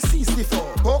beach, all the sea stiff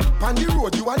up. Up pan the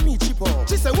road, you and me chip up.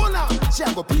 She say, voila, she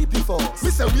a go pee-pee for. Me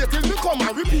say, wait till me come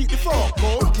and repeat the fuck.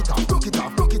 Go, rock it off, rock it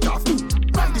off, rock it off.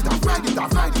 Ride it off, ride it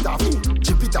off, ride it off.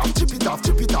 Chip it off, chip it off,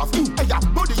 chip it off. Hey, your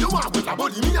body you want with a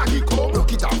body, me a geek home.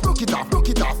 Rock it off, rock it off, rock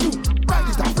it off. Ride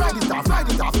it off, ride it off,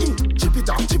 ride it off. Chip it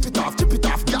off, chip it off, chip it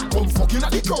off. Yeah, come fucking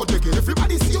at the crowd, make it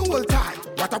everybody see you all tight.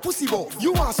 What a pussy buff.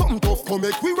 You want something tough, come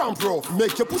make we ramp rough.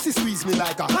 Make your pussy squeeze me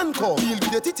like a handcuff. Deal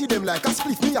with the titty them like a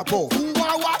split me a puff. Who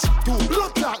want watch? Two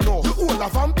blood clot now. You all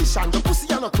have ambition, the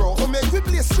pussy and a crow. Come make we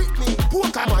play street me.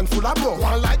 Poker man full of blood.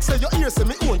 One like say your ears say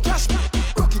me own cash.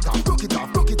 Rock it off, rock it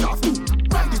off, rock it off.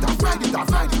 Ride it off, ride it off,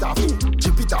 ride it off.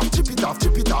 Chip it off, chip it off,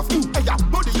 chip it off. Hey, your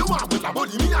body you want with a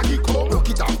body me a geek home. Rock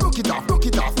it off, rock it off, rock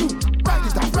it off. Ride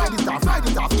it off, ride it off, ride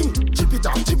it off. Chip it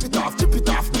off, chip it off, chip it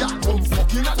off. Yeah, come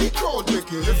fucking at the crowd,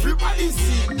 make it everybody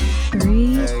see.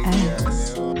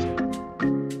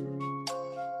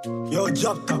 Yo,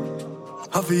 Jopka,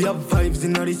 have you have vibes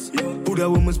in this? Put a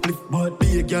woman split, but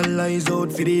be a girl lies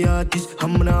out for the artist.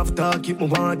 I'm gonna have to keep my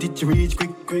want it to reach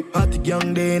quick. Hot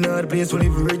young day in the place where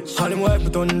live rich. All them wife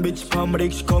but on bitch, palm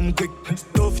she come quick.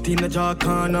 Stuffed in the jar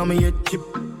can, I'm a yet chip.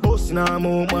 Boss now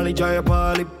more money, jaya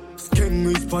palip. Skin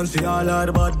response, all of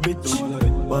the bad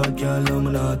bitch. Bad girl,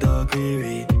 I'm not talk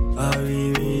away.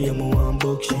 I'm a one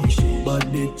book she. Bad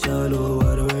bitch, all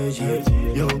over the way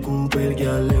she. Yo, Cooper,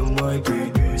 girl, them white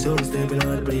grey. So stepping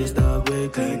out the place, stop way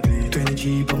clean. 20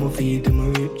 cheap on my feet and my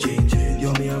rib change.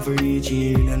 Yo, me have to reach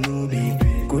here in a new beat.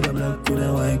 Coulda black,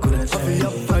 coulda white, coulda shine.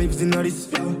 Up vibes in this.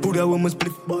 Put a woman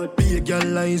split, but be a girl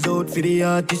lies out for the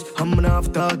artist. I'm gonna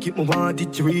have to keep my want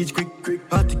it to reach quick.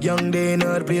 Hot young day in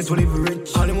the place where live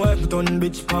rich. All them wife but on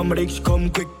bitch, palm she come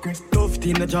quick. Stuffed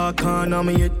in the jar can, I'm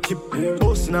a yet chip.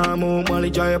 Boss now more Molly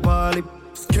jaya palip.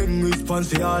 Skin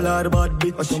response, all of the bad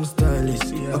bitch. I'm some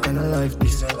stylist, how can I life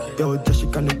this? Yo, just she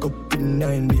can look up in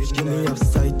 9 bitch. Give me a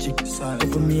side chick, up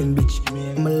for me and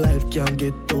bitch. My life can't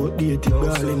get outdated,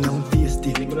 darling, I'm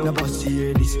feisty. Never see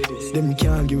hear this. Them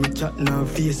can't give a chat, now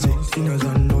face it. Sinners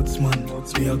and nuts, man.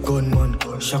 Be a gunman.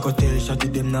 Shock hotel, shot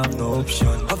it, them have no option.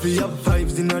 I feel have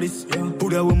vibes in this.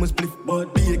 Put a woman split,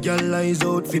 but be a girl lies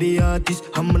out for the artist.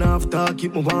 I'm gonna have to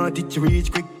keep my want it to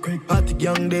reach quick. Hot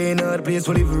young day in the place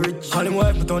where live rich. All them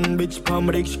wife but on bitch,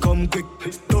 palm she come quick.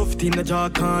 Stuffed in the jar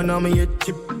can, I'm a yet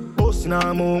chip. Boss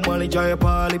now more money, jaya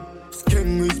palip.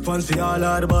 Skin response, all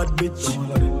of the bad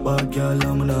bitch. Bad girl,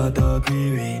 I'm not talk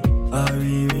away.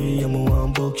 I'm a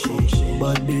one book she.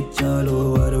 Bad bitch all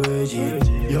over the way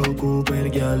she. Yo, Cooper,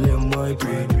 girl, them white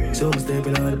grey. So I'm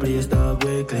stepping out the place, stop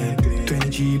way clean. 20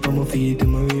 cheap on my feet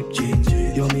and my rib change.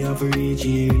 Yo, me have to reach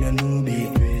here in a new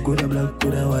beat. Coulda black,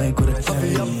 coulda white, coulda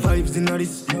shine. Up vibes in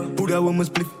this. Put a woman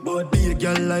split, but be a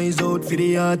girl lies out for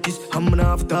the artist. I'm gonna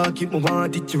have to keep my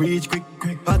want it to reach quick.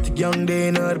 Hot young day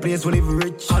in the place where live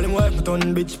rich. All them wife but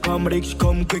on bitch, palm she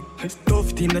come quick.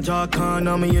 Stuffed in the jar can,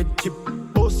 I'm a yet chip.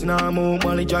 Boss now more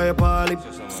money, jaya palip.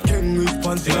 Skin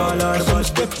response, all of the bad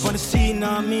step on the scene,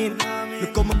 I mean.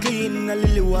 Look how me clean, a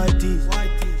lily whitey.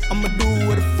 I'ma do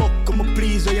what the fuck, I'ma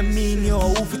please, what you mean, yo.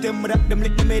 Who for them that them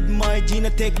like them made my gene. I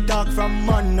take talk from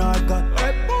man, I got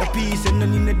the peace and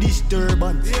none in the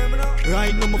disturbance.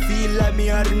 Right now, I feel like me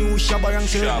are the new Shabba.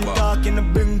 Certain talking to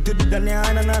bring to the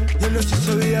Daniana. You know,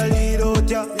 so we are lead out,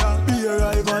 yeah. Be a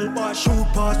rival, shoot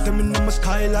past them in the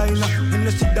skyline. You know,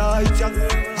 see the heights,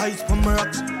 yeah. Heights from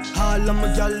rocks. All of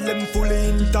my y'all, them fully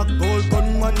intact. All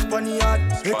gunman's funny yard.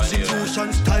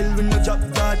 Execution style when the job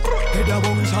that. Head a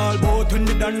bounce all boat when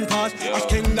the done pass. As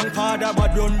kingdom father,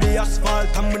 but run the asphalt.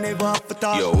 And we never have to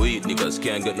talk. Yo, we niggas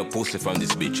can't get no pussy from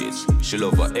these bitches. She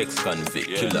love her ex-convict.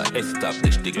 Killer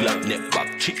established the black neck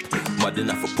back cheap. Mad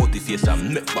enough for potty face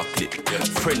and neck back clip.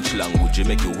 French language, you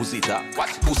make you who's it up. What?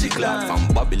 Pussy clad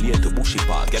from Babylon to Bushy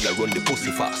Park. Girl, I run the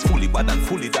pussy fast. Fully bad and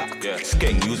fully dark.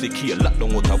 Skeng music here, lock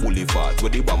down out a boulevard. Where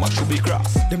the bomber should be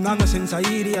cross. Them not no sense I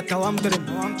idiot, I want to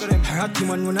them. Hurt him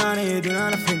and when I need, do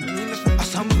not offend. I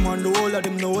some man, the whole of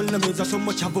them, no all of them. There's so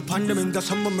much have upon them, and there's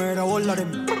some murder, all of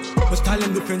them. My style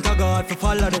them different, I got to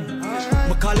follow them.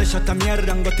 My collar shot a mirror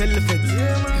and go tell the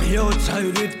feds. Me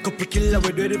outside with couple killer,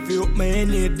 we ready for you, my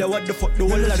need. What the fuck, the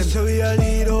whole of them. So we a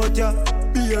lead out, yeah.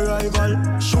 Be a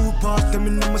rival. Shoot past them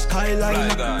in the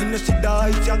skyline. In the city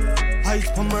heights, yeah. Heights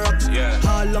from my rocks.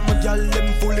 All of my gal,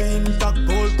 them fully intact.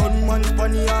 Gold gunman,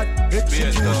 funny yard.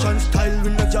 Execution style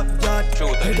when the job yard.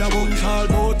 Head a bounce all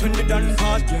boat when they done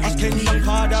fast. As kingdom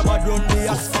father, but run the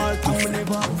asphalt. I'm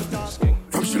never have to talk.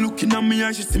 From she looking at me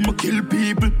and she see me kill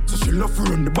people. So she love to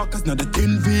run the back as not a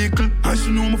tin vehicle. And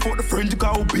she know me for the friend to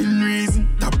go pin reason.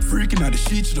 Top freaking at the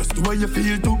sheet, she just the way you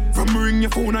feel too. From me ring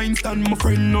your phone, I instant my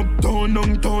friend up,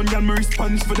 downtown, y'all me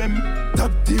response for them.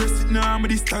 Top tier sitting on me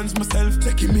distance myself.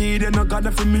 Checking me, then I got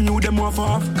them from me, you them off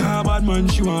off. Car bad man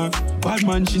she want, bad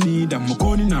man she need. And my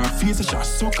gun in her face, so she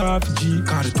suck off the G.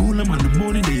 Cause the tool them and the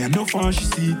money, they enough and she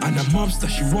see. And the mobster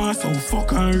she want, so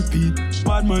fuck and repeat.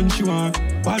 Bad man she want,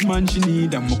 bad man she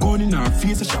need. And my gun in her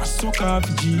face, so she suck off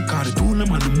the G. Cause the tool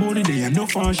them and the money, they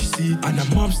enough and she see. And the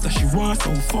mobster she want,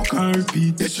 so fuck and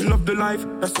repeat. Yeah, she love the life,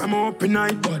 that's why I'm up in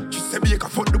night. But she said, you can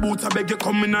fuck the boots, I beg you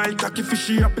come in night. Cocky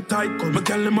fishy appetite, come and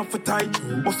girl them off a tight.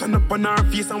 Bustin' up on her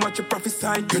face and watch you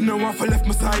prophesy. You know I for left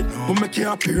my side, but make you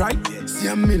happy, right? See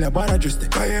a miller, but I just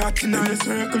take her out tonight. You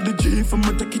circle the G for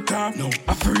me take it off. No,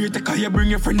 I for you take her, you bring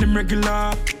your friend them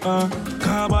regular. Cause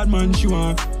bad man she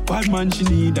want, bad man she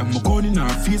need. And my gun in her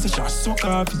face, so she suck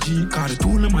off the G. Cause the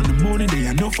tool them and the money, they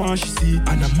enough and she see.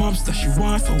 And the mobster she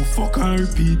want, so fuck and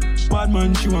repeat. Bad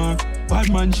man she want, Bad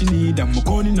man she need, and my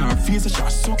gun in her face, I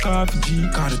shot suck off the G.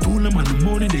 Cause the tool them and the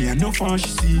money, they enough and she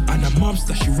see. And the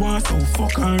mobster she wants, so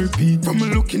fuck and repeat. From me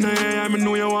looking at her, I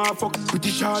know you want fuck. Pretty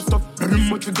short stuff, nothing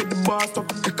much we get the boss up.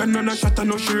 Take another shot, I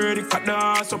know she ready, cut the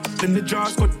ass up. Then the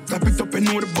jaws cut, slap it up and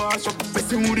know the boss up.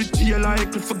 Messing with the G,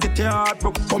 like, forget your heart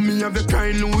broke. Come me have a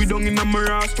crying, Louis down in a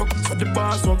mirage truck. So the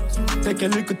boss up, take a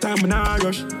little time and I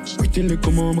rush. Pretty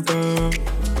little mama car.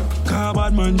 Cause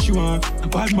bad man she want, a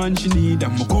bad man she need.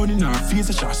 And my gun in her face,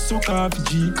 I shot suck off the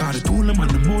G. Cause the tool them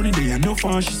and the money, they enough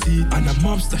and she see. And the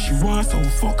mobster she wants, so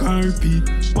fuck and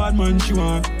repeat. Bad man she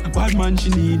want, a bad man she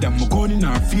need. And my gun in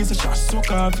her face, I shot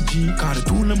suck off the G. Cause the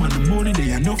tool them and the money,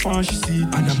 they enough and she see.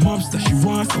 And the mobster she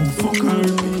wants, so fuck and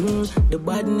repeat. The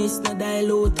badness no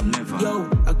dilute. Never. Yo,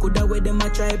 I coulda wear them a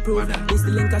try proof. This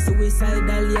the link a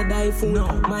suicidal, you die fool. No.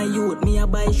 My youth, me a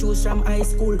buy shoes from high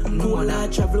school. Cool, I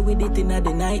travel with it in the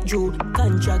night, Joe.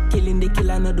 Contract killing the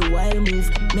killer, no do wild move.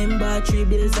 Member 3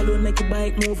 bills alone make a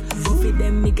bike move. Go fit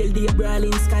them, Michael D.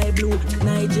 brawling sky blue.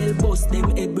 Nigel bust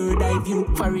them head bird eye view.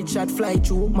 For Richard fly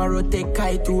through, Maro take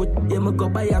kite route. Yeah, me go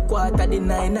buy a quarter the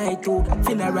 992.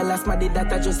 Funeral last my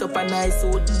that I just up a nice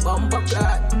suit. Bumper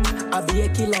clot, I be a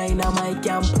killer in my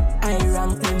camp. I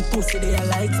rank them pussy, they are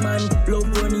likes man. Love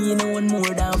running, you know, one more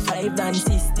than 5 than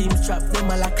systems. Trap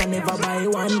them a like I never buy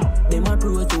one. Them a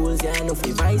Pro Tools, yeah, no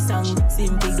fi vice song.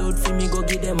 Simple dude for me, go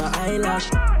give them a eye lock.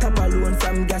 Tap alone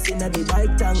from gas in the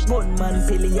bike tank. Gunman,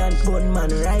 pillion, gunman,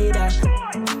 rider.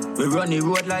 We run the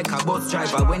road like a bus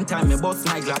driver. When time me bust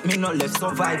my glove, me no left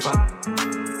survivor.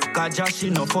 Cause Josh, she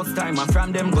no first timer.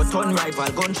 From them go turn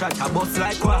rival. Gunshot a bust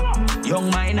like what? Young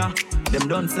miner, them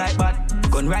don't slide bad.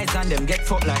 Gun rise and them get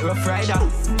fucked like Rough Rider.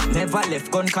 Never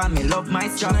left gun, call me love my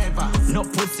strap. No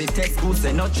pussy, test goose,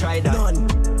 no try that. None.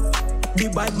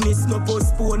 The badness no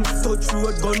postpone. Touch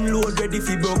road, gun load, ready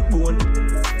for broke bone.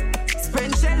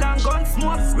 Spend shell and gun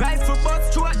smoke. Rifle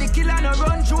bust through the killer no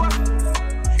run through.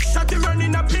 Shot him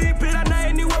running a people and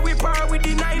anywhere we par with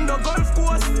the 9 no golf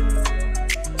course.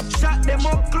 Shot them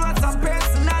up close and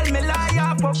personal, me lie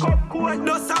up for cup cold.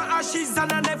 Dust and ashes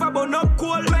and I never burn up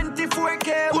cold.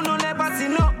 24K, who no never see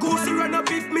no goose. Run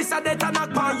up if miss a death and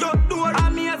knock on your door.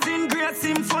 Amazing, great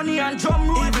symphony and drum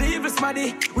roll. Evil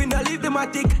smaddy, we no leave them a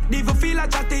tick. Devil feel a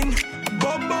chatting.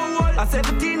 Bumbo wall. A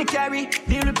 17 carry,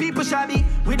 deal with people shabby.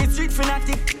 With the street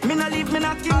fanatic, me no leave me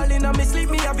not kill. All in on me sleep,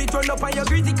 me have it run up on your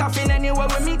gritty coffin. Anywhere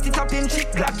we meet it up in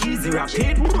chick. Black easy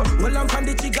rapid. Well I'm from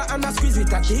the trigger and I squeeze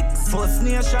with a kick. First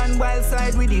nation wild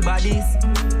side with the bodies.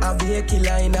 I be a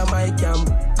killer in my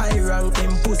camp. I rank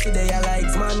them pussy they are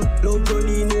likes man. Love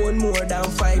running one more than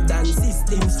 5 than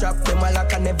systems. Trap them a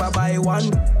like I never buy one.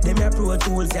 Them a Pro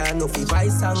Tools yeah no fi buy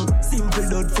song. Simple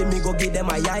dude fi me go give them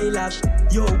a eye lock.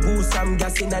 Yo goose some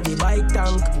gas inna the bike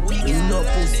tank. We no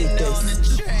pussy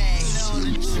test.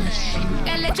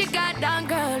 Can't let you got down,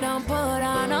 girl, don't put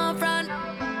on up front.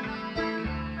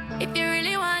 If you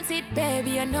really want it,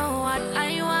 baby, you know what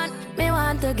I want. Me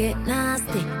want to get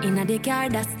nasty inna the car,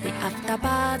 that's the after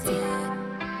party.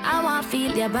 I want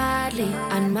feel your badly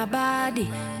and my body,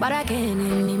 but I can't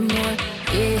anymore.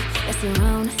 Yeah, let's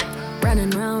around,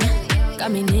 running round,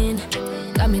 coming in,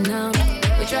 coming out.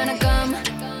 We tryna come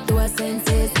to our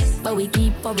senses, but we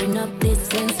keep pouring up this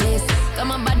senseless. Got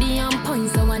my body on point,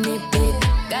 so I nip it.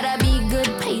 Gotta be good,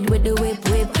 paid with the whip.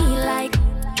 He like,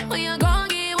 when you gon'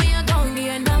 give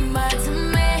your number to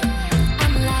me.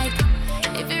 I'm like,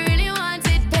 if you really want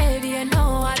it, baby, you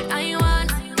know what I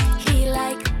want. He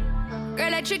like,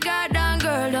 girl, let your guard down,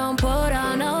 girl, don't put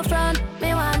on no front.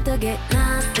 Me want to get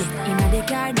nasty, inna the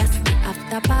car, that's the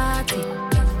after party.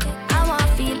 I want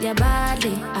feel your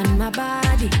body and my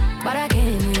body, but I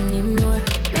can't anymore.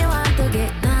 Me want to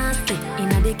get nasty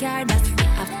inna the car, that's the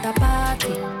after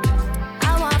party.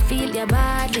 I want feel your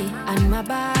body and my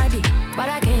body, but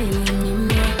I can't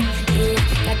anymore. Yeah,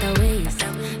 got a waist,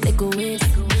 take a waist,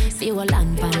 see what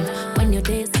long pan when you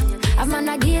taste. I'm on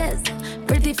a gears,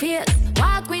 pretty face,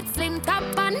 walk with slim top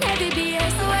and heavy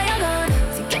bass. Where you going?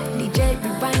 To get DJ,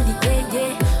 rewind the yeah,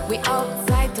 yeah. We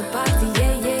outside to party,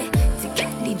 yeah, yeah.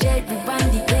 DJ,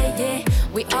 rewind the yeah, yeah.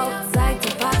 We outside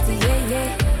to party, yeah,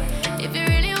 yeah. If you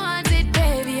really want it,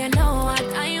 baby, you know what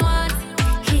I want.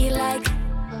 He like,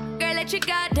 girl, let your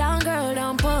guard down, girl,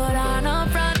 don't put on up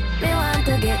front. Me want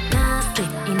to get nasty,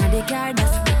 inna the car,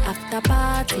 that's the after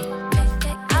party.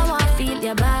 I want feel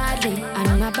your body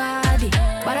and my body,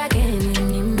 but I can't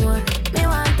anymore. Me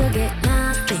want to get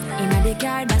nasty, inna the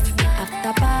car, that's the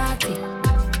after party.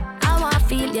 I want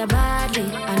feel your body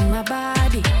and my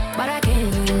body, but I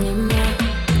can't anymore.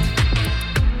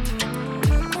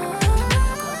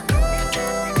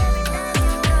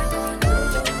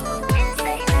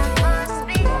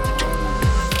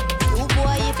 Oh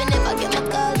boy, if you never get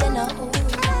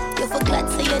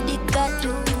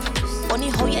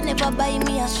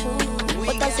true.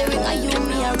 But as a ring of you,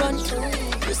 me I run to.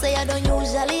 You say I don't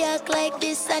usually act like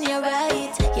this, and you're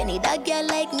right. You need a girl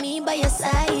like me by your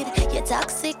side. You're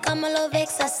toxic, I'm a love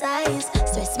exercise.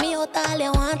 Stress me out, all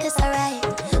you want is alright.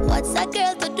 What's a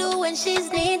girl to do when she's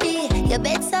needy? Your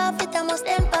bed's off, it almost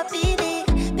empathic.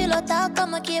 Pillow talk,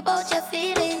 I'ma care about your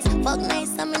feelings. Fuck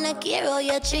nice, I'm in a care how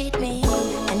you treat me.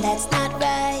 And that's not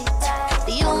right.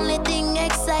 The only thing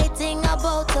exciting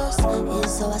about us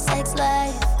is our sex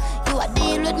life. You a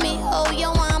deal with me how you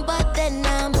want, but then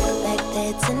I'm back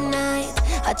there tonight.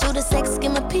 I do the sex,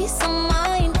 give me peace of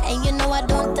mind. And you know I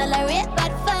don't tolerate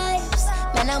bad vibes.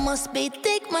 Man, I must be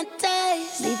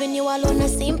stigmatized. Leaving you alone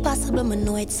is impossible, I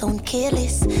know it sound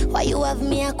careless. Why you have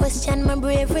me, I question my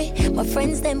bravery. My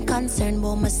friends, them concerned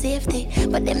about my safety,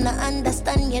 but them not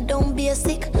understand you don't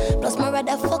basic. Plus my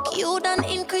rather fuck you than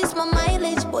increase my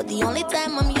mileage. But the only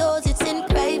time I'm yours, it's in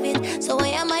private. So why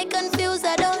am I confused?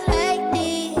 I don't like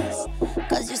this.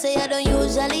 Cause you say I don't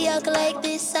usually act like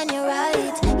this, and you're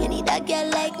right. You need a girl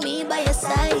like me by your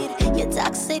side. You're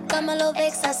toxic, I'm a love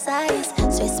exercise.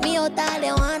 Stress me out, all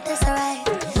you want is alright.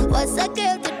 What's a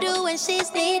girl to do when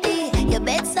she's needy? Your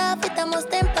bed's off, it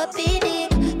almost empathic.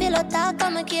 Pillow talk,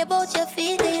 I'ma care about your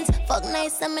feelings. Fuck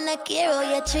nice, I'm in a care how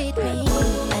you treat me.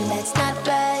 And that's not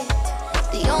right.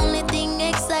 The only thing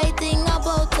exciting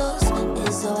about us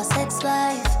is our sex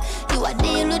life. You a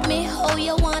deal with me how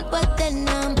you want, but then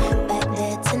I'm back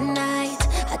there tonight.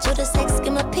 I do the sex,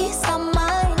 give me peace of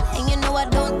mind. And you know I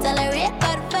don't tolerate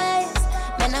bad vibes.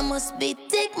 Man, I must be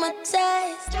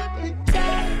stigmatized.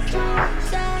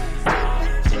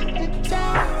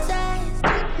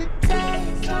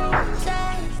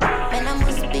 Man, I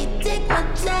must be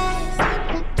stigmatized.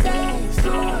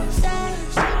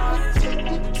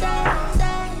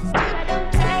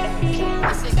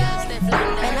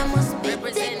 Man, I must be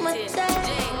stigmatized.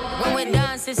 When we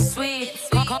dance, it's sweet,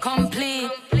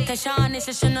 complete. Keshan is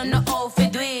session on the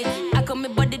outfit, do it. I come me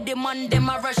body, demand them,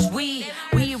 I rush we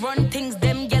run things,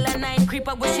 them yell and I creep.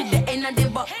 I wish it the end of the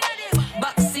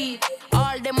back seat.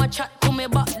 All them a chat to me,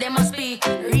 but them a speak.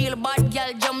 Real bad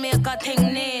girl, Jamaica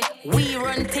thing need. We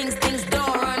run things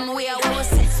don't run. We always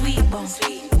say sweet bong,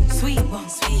 sweet bong, sweet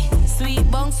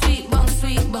bong, sweet bong,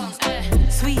 sweet bong,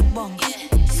 sweet bong,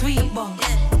 sweet bong,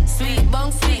 sweet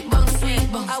bong, sweet bong,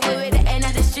 sweet bong. I wait with the end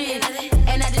of the street,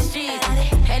 end of the street,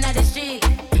 end of the street,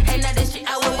 end of the street.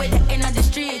 I wait with the end of the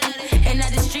street, end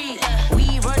of the street.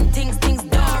 We run things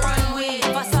don't run. We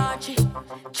Versace,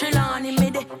 Trelawney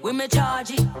mid, we me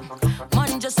charge it.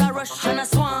 Man just a rush and a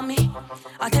swarm me.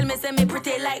 I tell me say me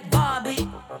pretty like Barbie.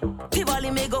 Tivoli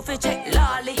me go fi check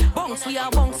lolly. Bounce we a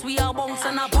bounce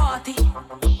and a party.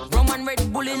 Rum and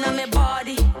Red Bull in a me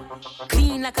body.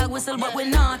 Clean like a whistle but we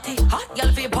naughty. Hot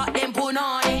girl fi pot them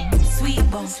punani. Sweet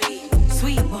bong, sweet bong,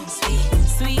 sweet bong,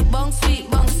 sweet bong, sweet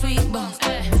bong, sweet bong,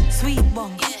 sweet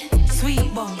bong,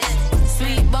 sweet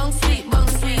bong, sweet bong,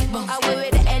 sweet bong. I wait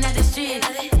with the end of the street,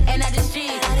 end of the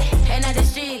street, end of the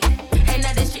street, end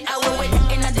of the street. I wait with the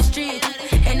end of the street,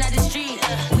 end of the street.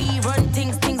 We run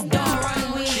things don't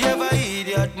run. We. She have a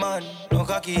idiot man, no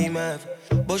cocky him have.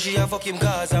 But she a fuck him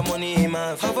cause her money him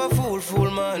have. Have a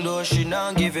fool man, though she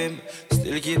not give him.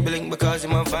 Still keep blink because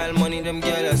him a file money. Them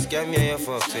gyal a scam you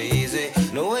fuck so easy.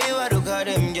 No way you a do cause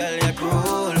them gyal you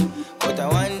cruel. But I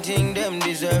one thing them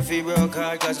deserve fi broke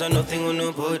hard. Cause no nothing will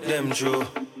no put them through.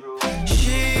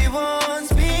 She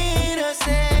wants me in a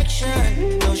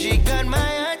section. Now she got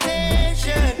my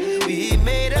attention. We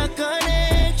made a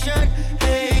connection.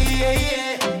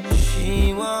 Hey.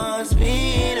 She wants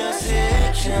me in a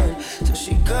section. So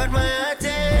she got my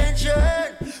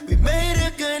attention. We made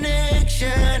a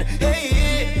connection.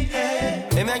 Hey.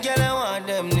 Hey, my girl, I want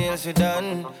them nails for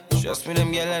done. Trust me,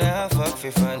 them girl, I fuck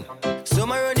for fun.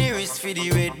 Some are on the wrist for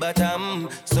the red bottom.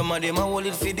 Some of them are hold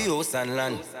it for the house and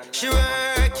land. She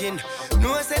working.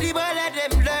 No, I said the ball of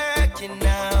them lurking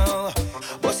now.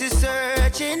 But she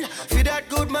searching for that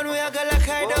good man we are gonna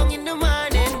lie down in the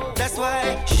morning. That's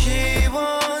why she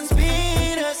wants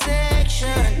me in a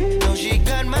section. Now she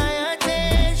got my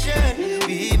attention.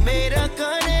 We made a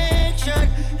connection.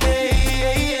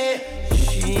 Hey.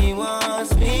 She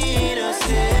wants me in a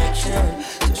section.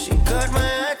 So she got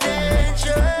my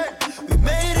attention. We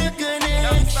made a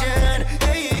connection.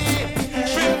 Hey.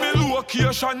 Feel me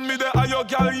location, me the higher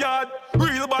gal yard.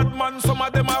 Real bad man, some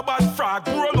of them are bad frag.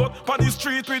 Roll out on the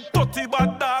street with 30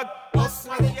 bad dog.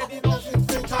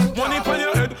 Money on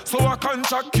your head, so I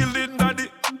contract kill the daddy.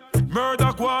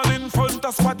 Murder go on in front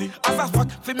of spotty. As a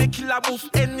fact, fi me kill a move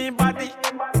anybody.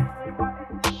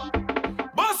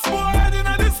 Boss boy head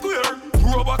inna the square.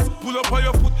 Robots pull up on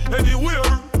your foot anywhere.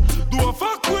 Do a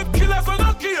fuck with killers and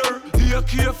a care. The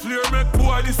AK flare make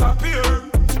boy disappear.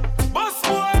 Boss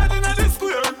boy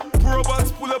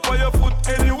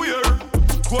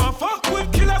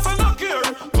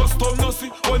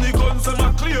when the guns them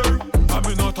are clear. And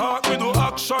me no talk, me do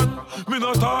action. Me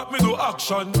no talk, me do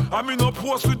action. And me no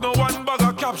post with no one bag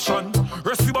of caption.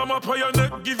 Receive on my prayer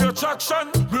neck, give you traction.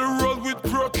 Me roll with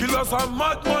pro killers and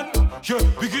madman. Yeah,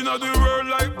 begin of the world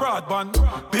like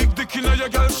Broadband. Big dick in your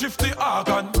girl shift the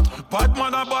organ. Bad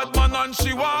man and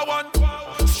she want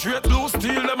one. Straight blue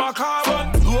steel them a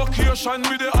carbon. Location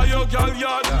with the higher girl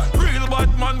yard. Real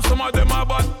bad man, some of them are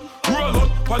bad. Roll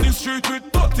up on the street with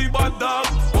 30 bad dog.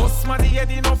 Bust money head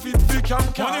enough it big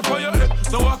and money for your head.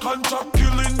 Now a contract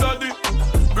killing daddy.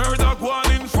 Murder go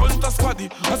on in front of squaddy.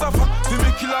 As a fact, they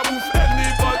make killer move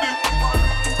anybody.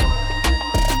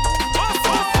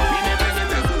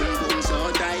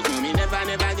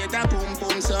 Never get a boom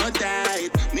boom so tight.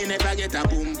 Me never get a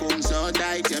boom boom so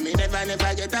tight. Yeah, me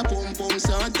never get a boom boom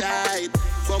so tight.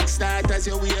 Fuck start as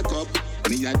you wake up.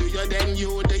 Me a do you then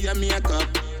you do your makeup.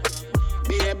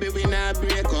 Baby we not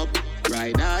break up.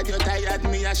 Right hard you tired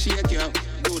me a shake you.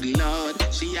 Good Lord,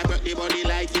 she a broke the body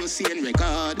like you seen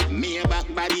record. Me a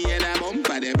back body and a bump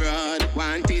for the broad.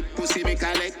 Want it pussy me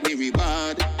collect the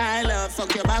reward. I love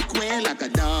fuck your back way like a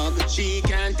dog. She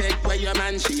can't take where your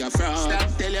man she a fraud.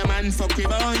 Stop tell your man fuck you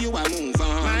boy you a move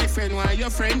on. My friend want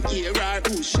your friend here or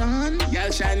who Sean?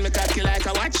 Y'all shine me cocky like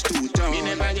a watch two tone. Me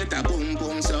never get a boom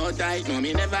boom so tight. No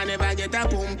me never get a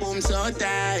boom boom so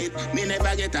tight. Me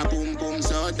never get a boom boom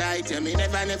so tight. Yeah me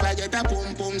never get a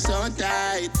boom boom so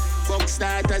tight. Fuck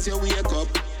start as you wake up.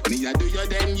 Me a do you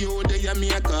then you do your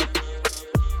makeup.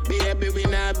 Baby we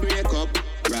not break up.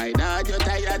 Right hard you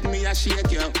tired me a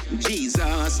shake you.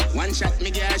 Jesus, one shot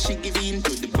me girl she give in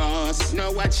to the boss.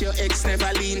 Now watch your ex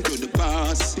never lean to the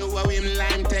boss. You a him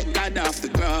lime take God off the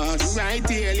cross. Right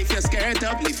here lift your skirt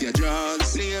up, lift your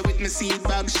drawers. Play with me seed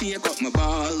bag, shake up my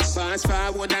balls. Fast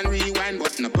forward and rewind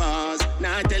but no pause.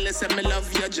 Now tell us that me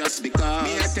love you just because.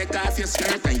 Me a take off your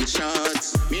skirt and your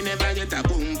shorts. Me never get a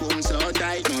boom boom so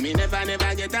tight. No me never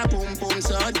get a boom boom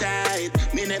so tight.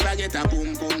 Me never get a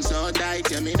boom boom so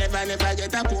tight. Yeah me never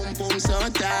get a boom boom so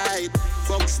tight.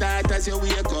 Fuck start as you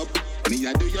wake up. Me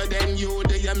a do you then you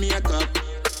do your makeup.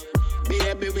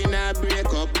 Baby we not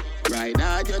break up. Right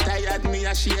hard you tired me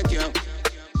a shake you.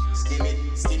 Skim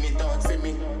it out for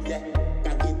me. Yeah,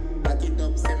 back it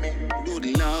up for me.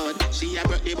 Good Lord, she a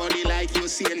broke the body like you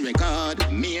seen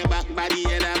record. Me a back body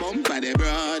and a bump for the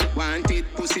broad. Want it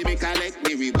pussy me collect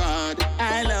the reward.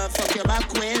 I love fuck your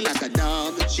back way like a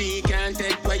dog. She can't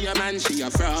take where your man she a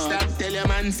fraud. Stop tell your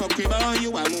man fuck you boy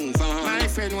you a move on. My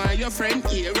friend want your friend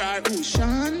here or who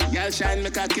Sean? Y'all shine me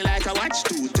cocky like a watch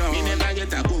two tone. Me never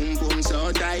get a boom boom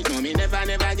so tight. No me never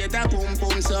get a boom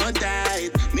boom so tight.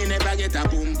 Me never get a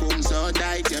boom boom so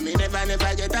tight. Yeah me never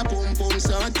get a boom boom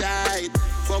so tight.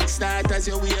 Fuck start as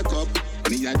you wake up.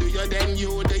 Me a do you then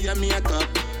you do your makeup.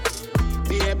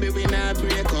 Baby we not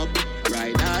break up.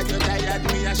 Right hard you tired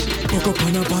me a shake you. Hook up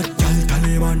on a bad girl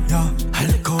Taliban, yeah.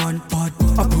 Alcohol pot.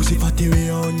 A pussy fatty way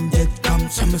on dead cam.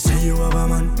 Some say you have a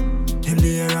man. Him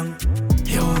the wrong.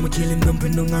 Yo, I'ma kill him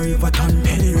dumping down a river ton.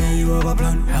 Anyway, you have a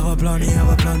plan, he have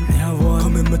a plan, he have one.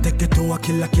 Come in, me take it to a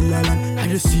killer land. I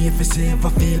just see if it's safe, I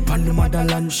feel pan the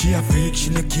motherland. She a freak, she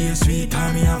no care, sweet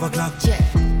time, me have a clock. Yeah.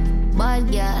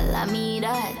 Bad girl, I mean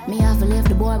that. Me have to leave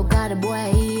the boy because the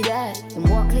boy he that. Him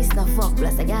walk list no fuck,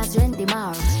 plus I got strength him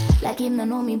out. Like him no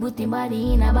know me, put him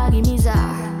body in a baggy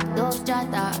mizar. Dove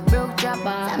chatter, broke chopper.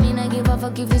 I mean I give a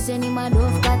fuck if you send him a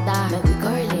dove cutter. Make we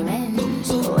curly man,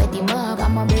 so wet him up.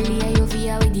 I'm a belly and you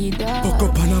feel with the dog. Hook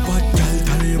up on a bad girl,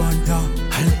 Taliban,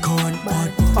 yeah. Alcohol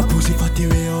bad. A pussy fatty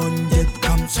way on dead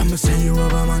cam. Some say you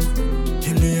have a man.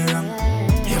 Him the wrong.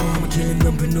 Yo, I'ma kill him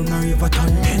dumping down a river ton.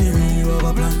 Anyway, you have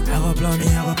a plan, he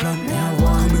have a plan, he have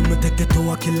one. Come in, me take it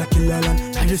to a killer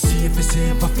land. I just see if it's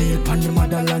safe, I feel pan the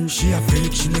motherland. She a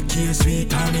freak, she no care, sweet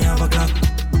time, me have a clock.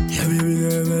 Yeah, baby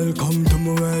girl, welcome to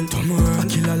my world. I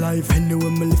kill a life anyway,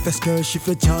 me lift a skirt. She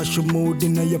feel charged, she mood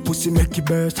in your pussy, make it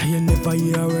burst. I never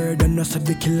hear a word, and I said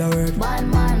the killer word. Bad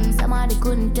man, somebody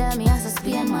couldn't tell me as a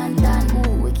Spain man done.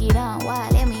 Ooh, wicked and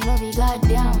wild, let me love you,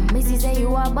 goddamn. Missy say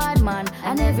you a bad man,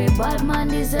 and every bad man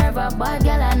deserve a bad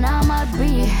girl, and I'm a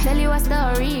breed. Tell you a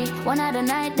story, one of the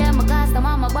night, them a custom,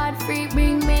 I'm a bad freak.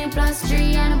 Bring me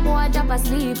 +3 and a boy drop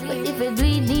asleep. But if you do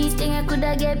it, these things, I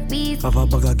coulda get peace. Papa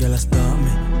bugger girl, stop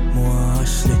me. More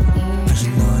Ashley, and she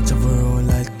not travel around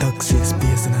like toxic.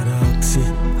 Space in the oxy.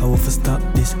 I will for stop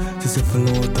this. She's a fellow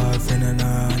with her friend and her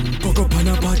hand. Hook up on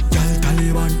a bad girl,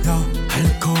 Taliban, yeah.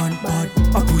 Alcohol bad.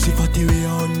 A pussy fatty way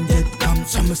on dead cam.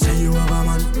 Some say you have a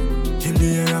man. Him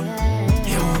the wrong.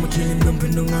 Yo, I'ma kill him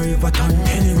dumping down a river ton.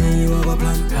 Anyway, you have a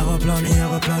plan, he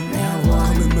have a plan, he have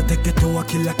one. Come in, me take it to a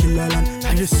killer land.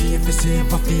 I just see if it's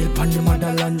safe, I feel pan the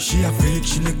motherland. She a freak,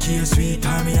 she no care, sweet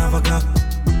time, me have a clock.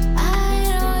 I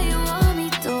know you want me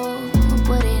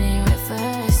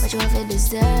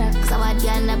disturb. Cause a bad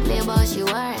girl not play about she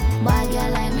worth. Bad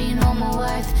girl like me know my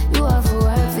worth. You have to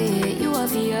work for it, you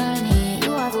have to earn it,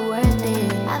 you have to worth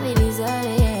it. I be deserve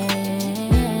it.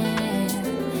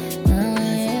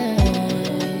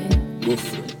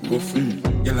 Go free.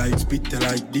 You like spit, you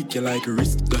like dick, you like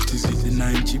wrist. That is it. The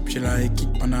 9 chip, she like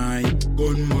it pan eye.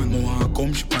 Gunman, no one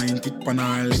come, she pint it pan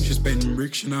eye. Like she spend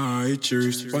bricks, she nah hit your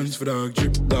response for dog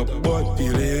drip. That bud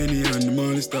feel any and the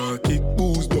money start kick.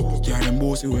 Booze up, yeah, them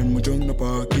bossy when we junk the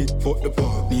pocket. Fuck the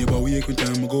park, neighbor wake when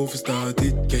time I go for start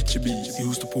it. Catch a beat,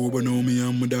 used to pour, but now me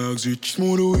and my dogs rich.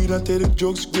 Smooth the weed and tell the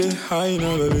jokes, get high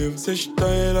now I live. Say she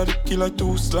tired of the killer,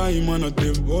 too slime and a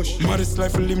dev. Maddest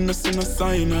life will live, no send a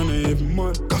sign and I have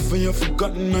mad. Coffee you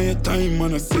forgotten all your time,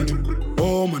 man, I sing.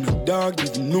 Oh, man, a dog,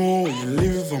 you know where you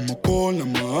live. I'm a cold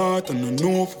and my heart, and I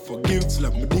know for forgive.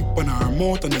 Slap my dick on her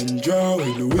mouth and then draw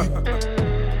away the way.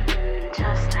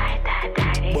 Just like that,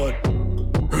 daddy.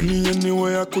 But running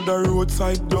anywhere, I could have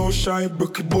roadside door shy.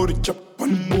 Broke your body, chop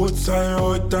on both sides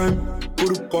all the time.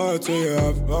 Put a part so you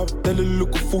have. Tell the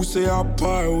look of fool, say I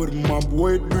par with my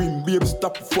boy dream. Baby,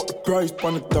 stop for the price,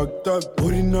 pan the tag.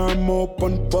 Putting her up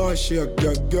on the bar, she a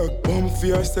gag. Bomb for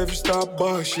herself, she start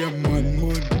bar, she a man.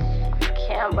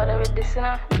 Can't bother with this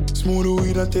now. Smooth the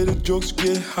weed and tell the jokes,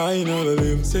 get high now I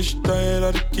live. Say she tired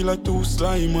of the killer, too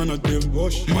slime and a dev.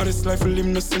 Maddest life will live,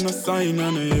 no send a sign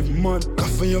and I have mad.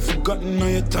 Coffee you forgotten all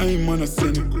your time and I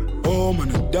send. Oh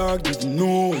man, a dog, you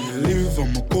know where you live.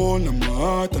 I'm a cold and my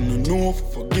heart and I know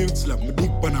for forgive. Slap my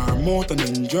dick on her mouth and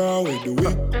then draw away the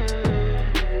way.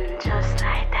 Just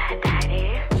like that,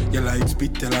 daddy. You like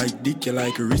spit, you like dick, you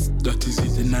like wrist. That is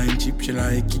it. The 9 chip, she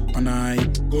like it pan eye.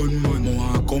 Gunman, no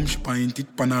one come, she pint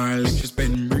it pan eye. Like she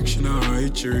spend bricks, she nah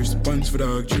hit your response for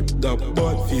dog drip. That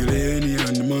bud feel any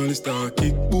and the money start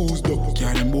kick. Booze up,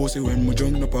 carry them bossy when we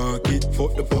junk the pocket.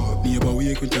 Fuck the park, neighbor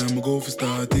wake when time I go for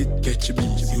start it. Catch a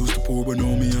beat, used to pour, but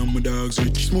now me and my dogs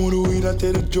rich. Smooth the weed and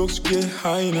tell the jokes, get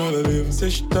high now I live. Say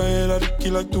she tired of the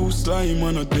killer, too slime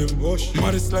and a dev.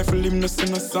 Maddest life will live, no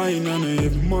send a sign and I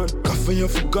have mad. Coffee you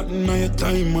forgotten all your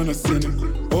time and I send.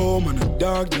 Oh man, a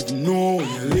dog, you know where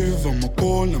you live. I'm a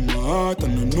cold and my heart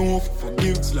and I know for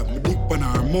forgive. Slap my dick on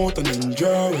her mouth and then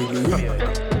draw away the way.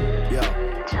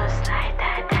 Just like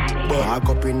that, daddy. Walk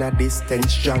up in a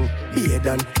distance strong. Beer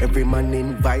than every man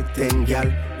invite 10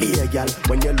 gal. Beer gal,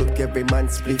 when you look every man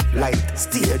split light.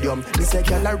 Stadium, me say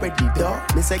gal already though.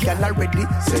 Me say gal already.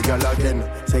 Say gal again,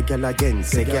 say gal again,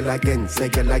 say gal again, say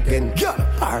gal again.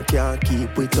 Park can't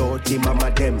keep without him,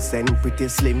 mama them. Send pretty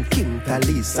slim Kim,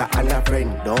 Talisa and a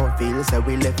friend. Don't feel say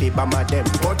we left it by my them.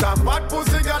 But a fat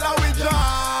pussy gal a we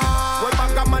jar. Where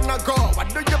back a man a go, what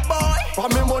do you boy? For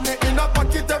me money in a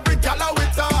pocket, every gal a we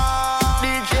tar.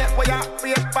 DJ, where ya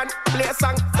wait and play a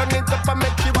song. Turn it up and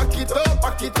make you back it up,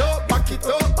 back it up, back it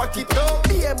up, back it up.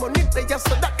 Yeah, money they just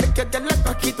so that make you get like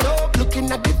back it up.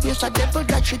 Looking at the face of devil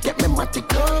that she get me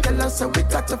matical. Tell us so we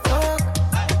got to fuck.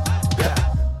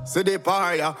 See the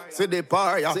paria, see the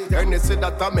paria. And they say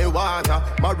that I'm a water,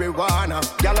 marijuana.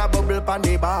 Gyal a bubble pan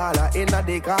the baller inna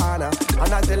the corner.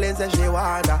 And I tell her say she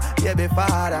wanna, baby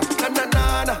father. Na na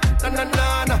na na, na na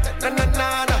na na, na na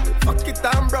na na. Fuck it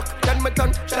and broke, then me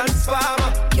turn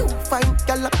transformer. You find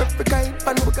gyal up every kind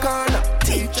pan we corner.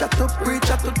 Teacher to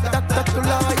preacher to doctor to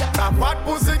lawyer. That fat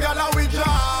pussy gyal a we jar.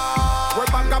 Where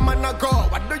back a man a go?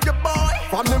 What do you boy?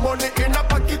 For me money in a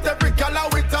pocket, every gyal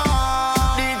a we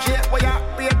tar. DJ, where ya?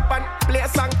 Play a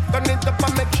song, turn it up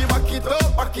and make you back it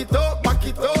up, back it up, back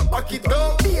it up, back it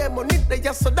up. Yeah, money they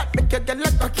just so that make you get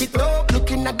like back it up.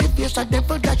 Looking at the face of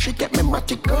devil that she get me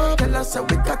matical. Tell us how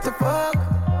we got to fuck.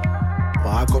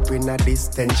 Walk up in a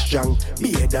distance strong.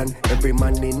 Beer than every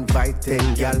man invite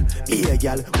 10 gal. Beer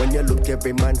gal, when you look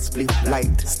every man split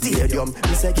light. Stadium,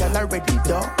 me say gal already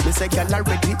though. Me say gal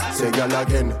already. Say gal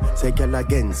again, say gal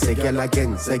again, say gal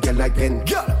again, say gal again.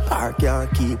 Park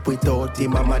can't keep without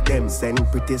him, mama them. Send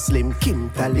pretty slim Kim,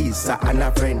 Talisa and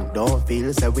a friend. Don't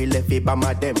feel say we left it by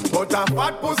my them. But a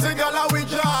fat pussy gal a we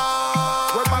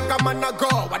jar. Where back a man a go?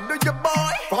 What do you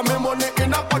boy? For me money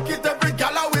in a pocket, every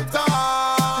gal a we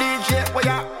tar.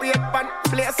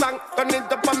 Play a song, turn it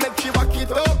up and make you back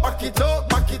it up, back it up,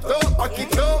 back it up, back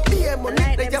it up. Yeah,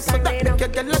 money they just so that make you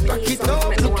get like back it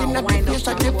up. Looking at the face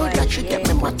of devil that she get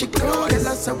me magical. Tell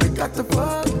us how we got to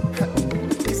fuck.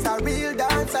 It's a real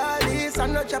dance, all this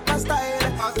and no chopper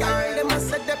style. Girl, them a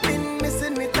set the pin,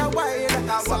 missing it a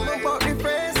while. Something about the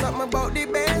phrase, something about the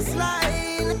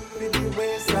bassline. The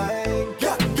bassline.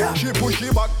 Yeah. She push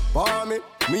it back for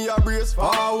me a brace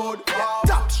forward.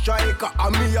 Touch. striker,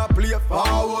 and me a play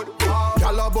forward.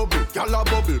 Gyal a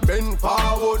bubble, bend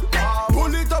forward.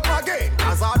 Pull it up again,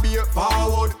 as I be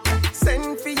forward.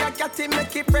 Send for your catty,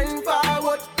 make it bend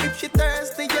forward. If she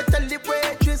thirsty, you tell the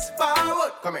waitress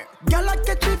forward. Come here. Gyal a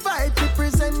catch the vibe, to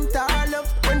present her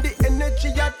love. When the energy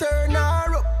a turn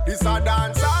her up. This a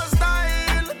dancehall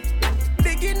style,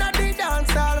 big inna the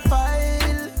dancehall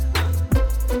file.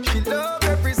 She love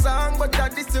every song, but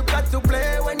that this you got to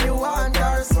play when you want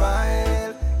her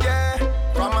smile. Yeah,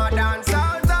 from a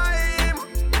dancehall time,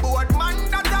 what man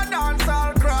that a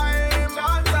dancehall crime,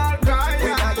 dancehall crime.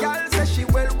 When a girl say she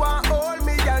will want hold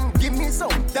me and give me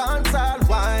some dancehall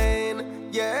wine.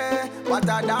 Yeah, what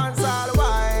a dancehall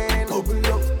wine. Bubble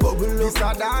up, this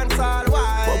a dancehall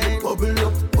wine. Bubble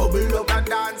up, a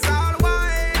dancehall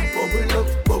wine. Bubble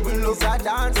up, this a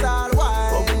dancehall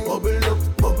wine.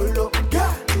 Bubble up,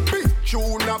 yeah.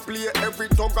 Tune a play every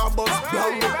tug a bus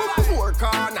down. Four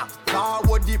corner,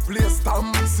 forward the place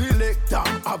stamp. Selector,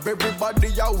 have everybody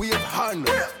a wave hand.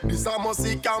 This a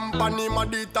music company, ma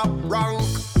the top rank.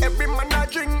 Every man a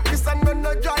drink, this a none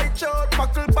a dry shot.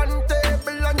 Buckle pan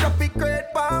table and drop it crate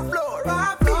pan floor.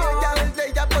 Be a girl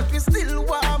there, but we still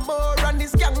want more. And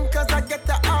this cancers I get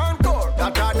the encore.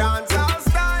 That a dancehall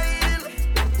style,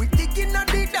 we digging at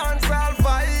the dancehall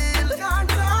file.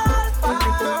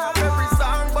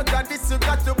 This you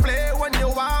got to play when you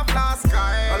want last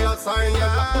sky. I'm not saying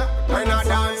that when I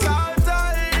dance all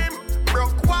time.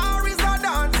 Broke war is a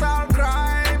dancehall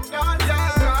crime.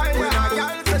 When a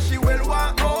girl says she will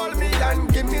want hold me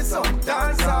and give me some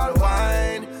dancehall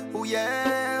wine. Oh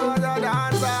yeah, what a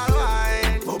dancehall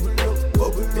wine. Bubble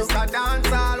up, this a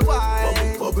dancehall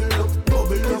wine. Bubble up,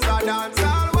 this a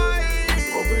dancehall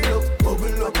wine.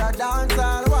 Bubble up, a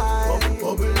dancehall wine.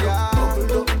 Bubble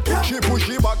up, she push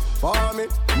it back for me.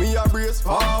 Me a brace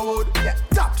forward, yeah.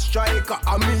 Top striker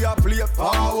and me a play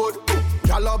forward.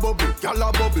 Gyal a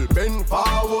bubble, bend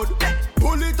forward.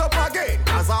 Pull it up again,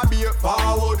 as I be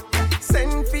forward.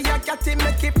 Send for your catty,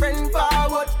 make it bend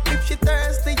forward. If she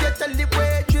thirsty, you tell the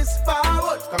waitress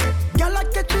forward. Gyal a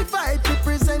catch the vibe, to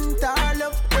present her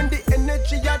love. When the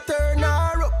energy a turn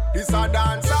her up. This a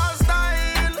dancehall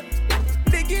style,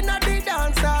 big inna the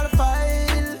dancehall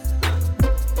file.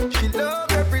 She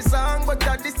love every song, but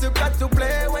that this you got to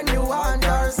play when you want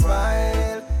her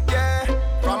smile. Yeah,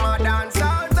 from a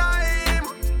dancehall time,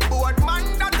 what man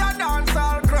that a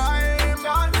dancehall crime,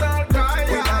 dancehall crime.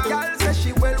 When a girl say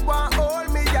she will want hold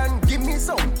me and give me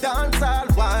some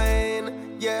dancehall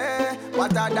wine. Yeah,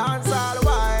 what a dancehall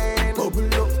wine.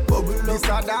 Bubble up, this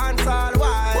a dancehall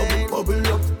wine. Bubble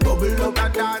up, a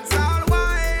dancehall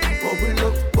wine. Bubble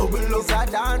up, this a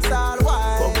dancehall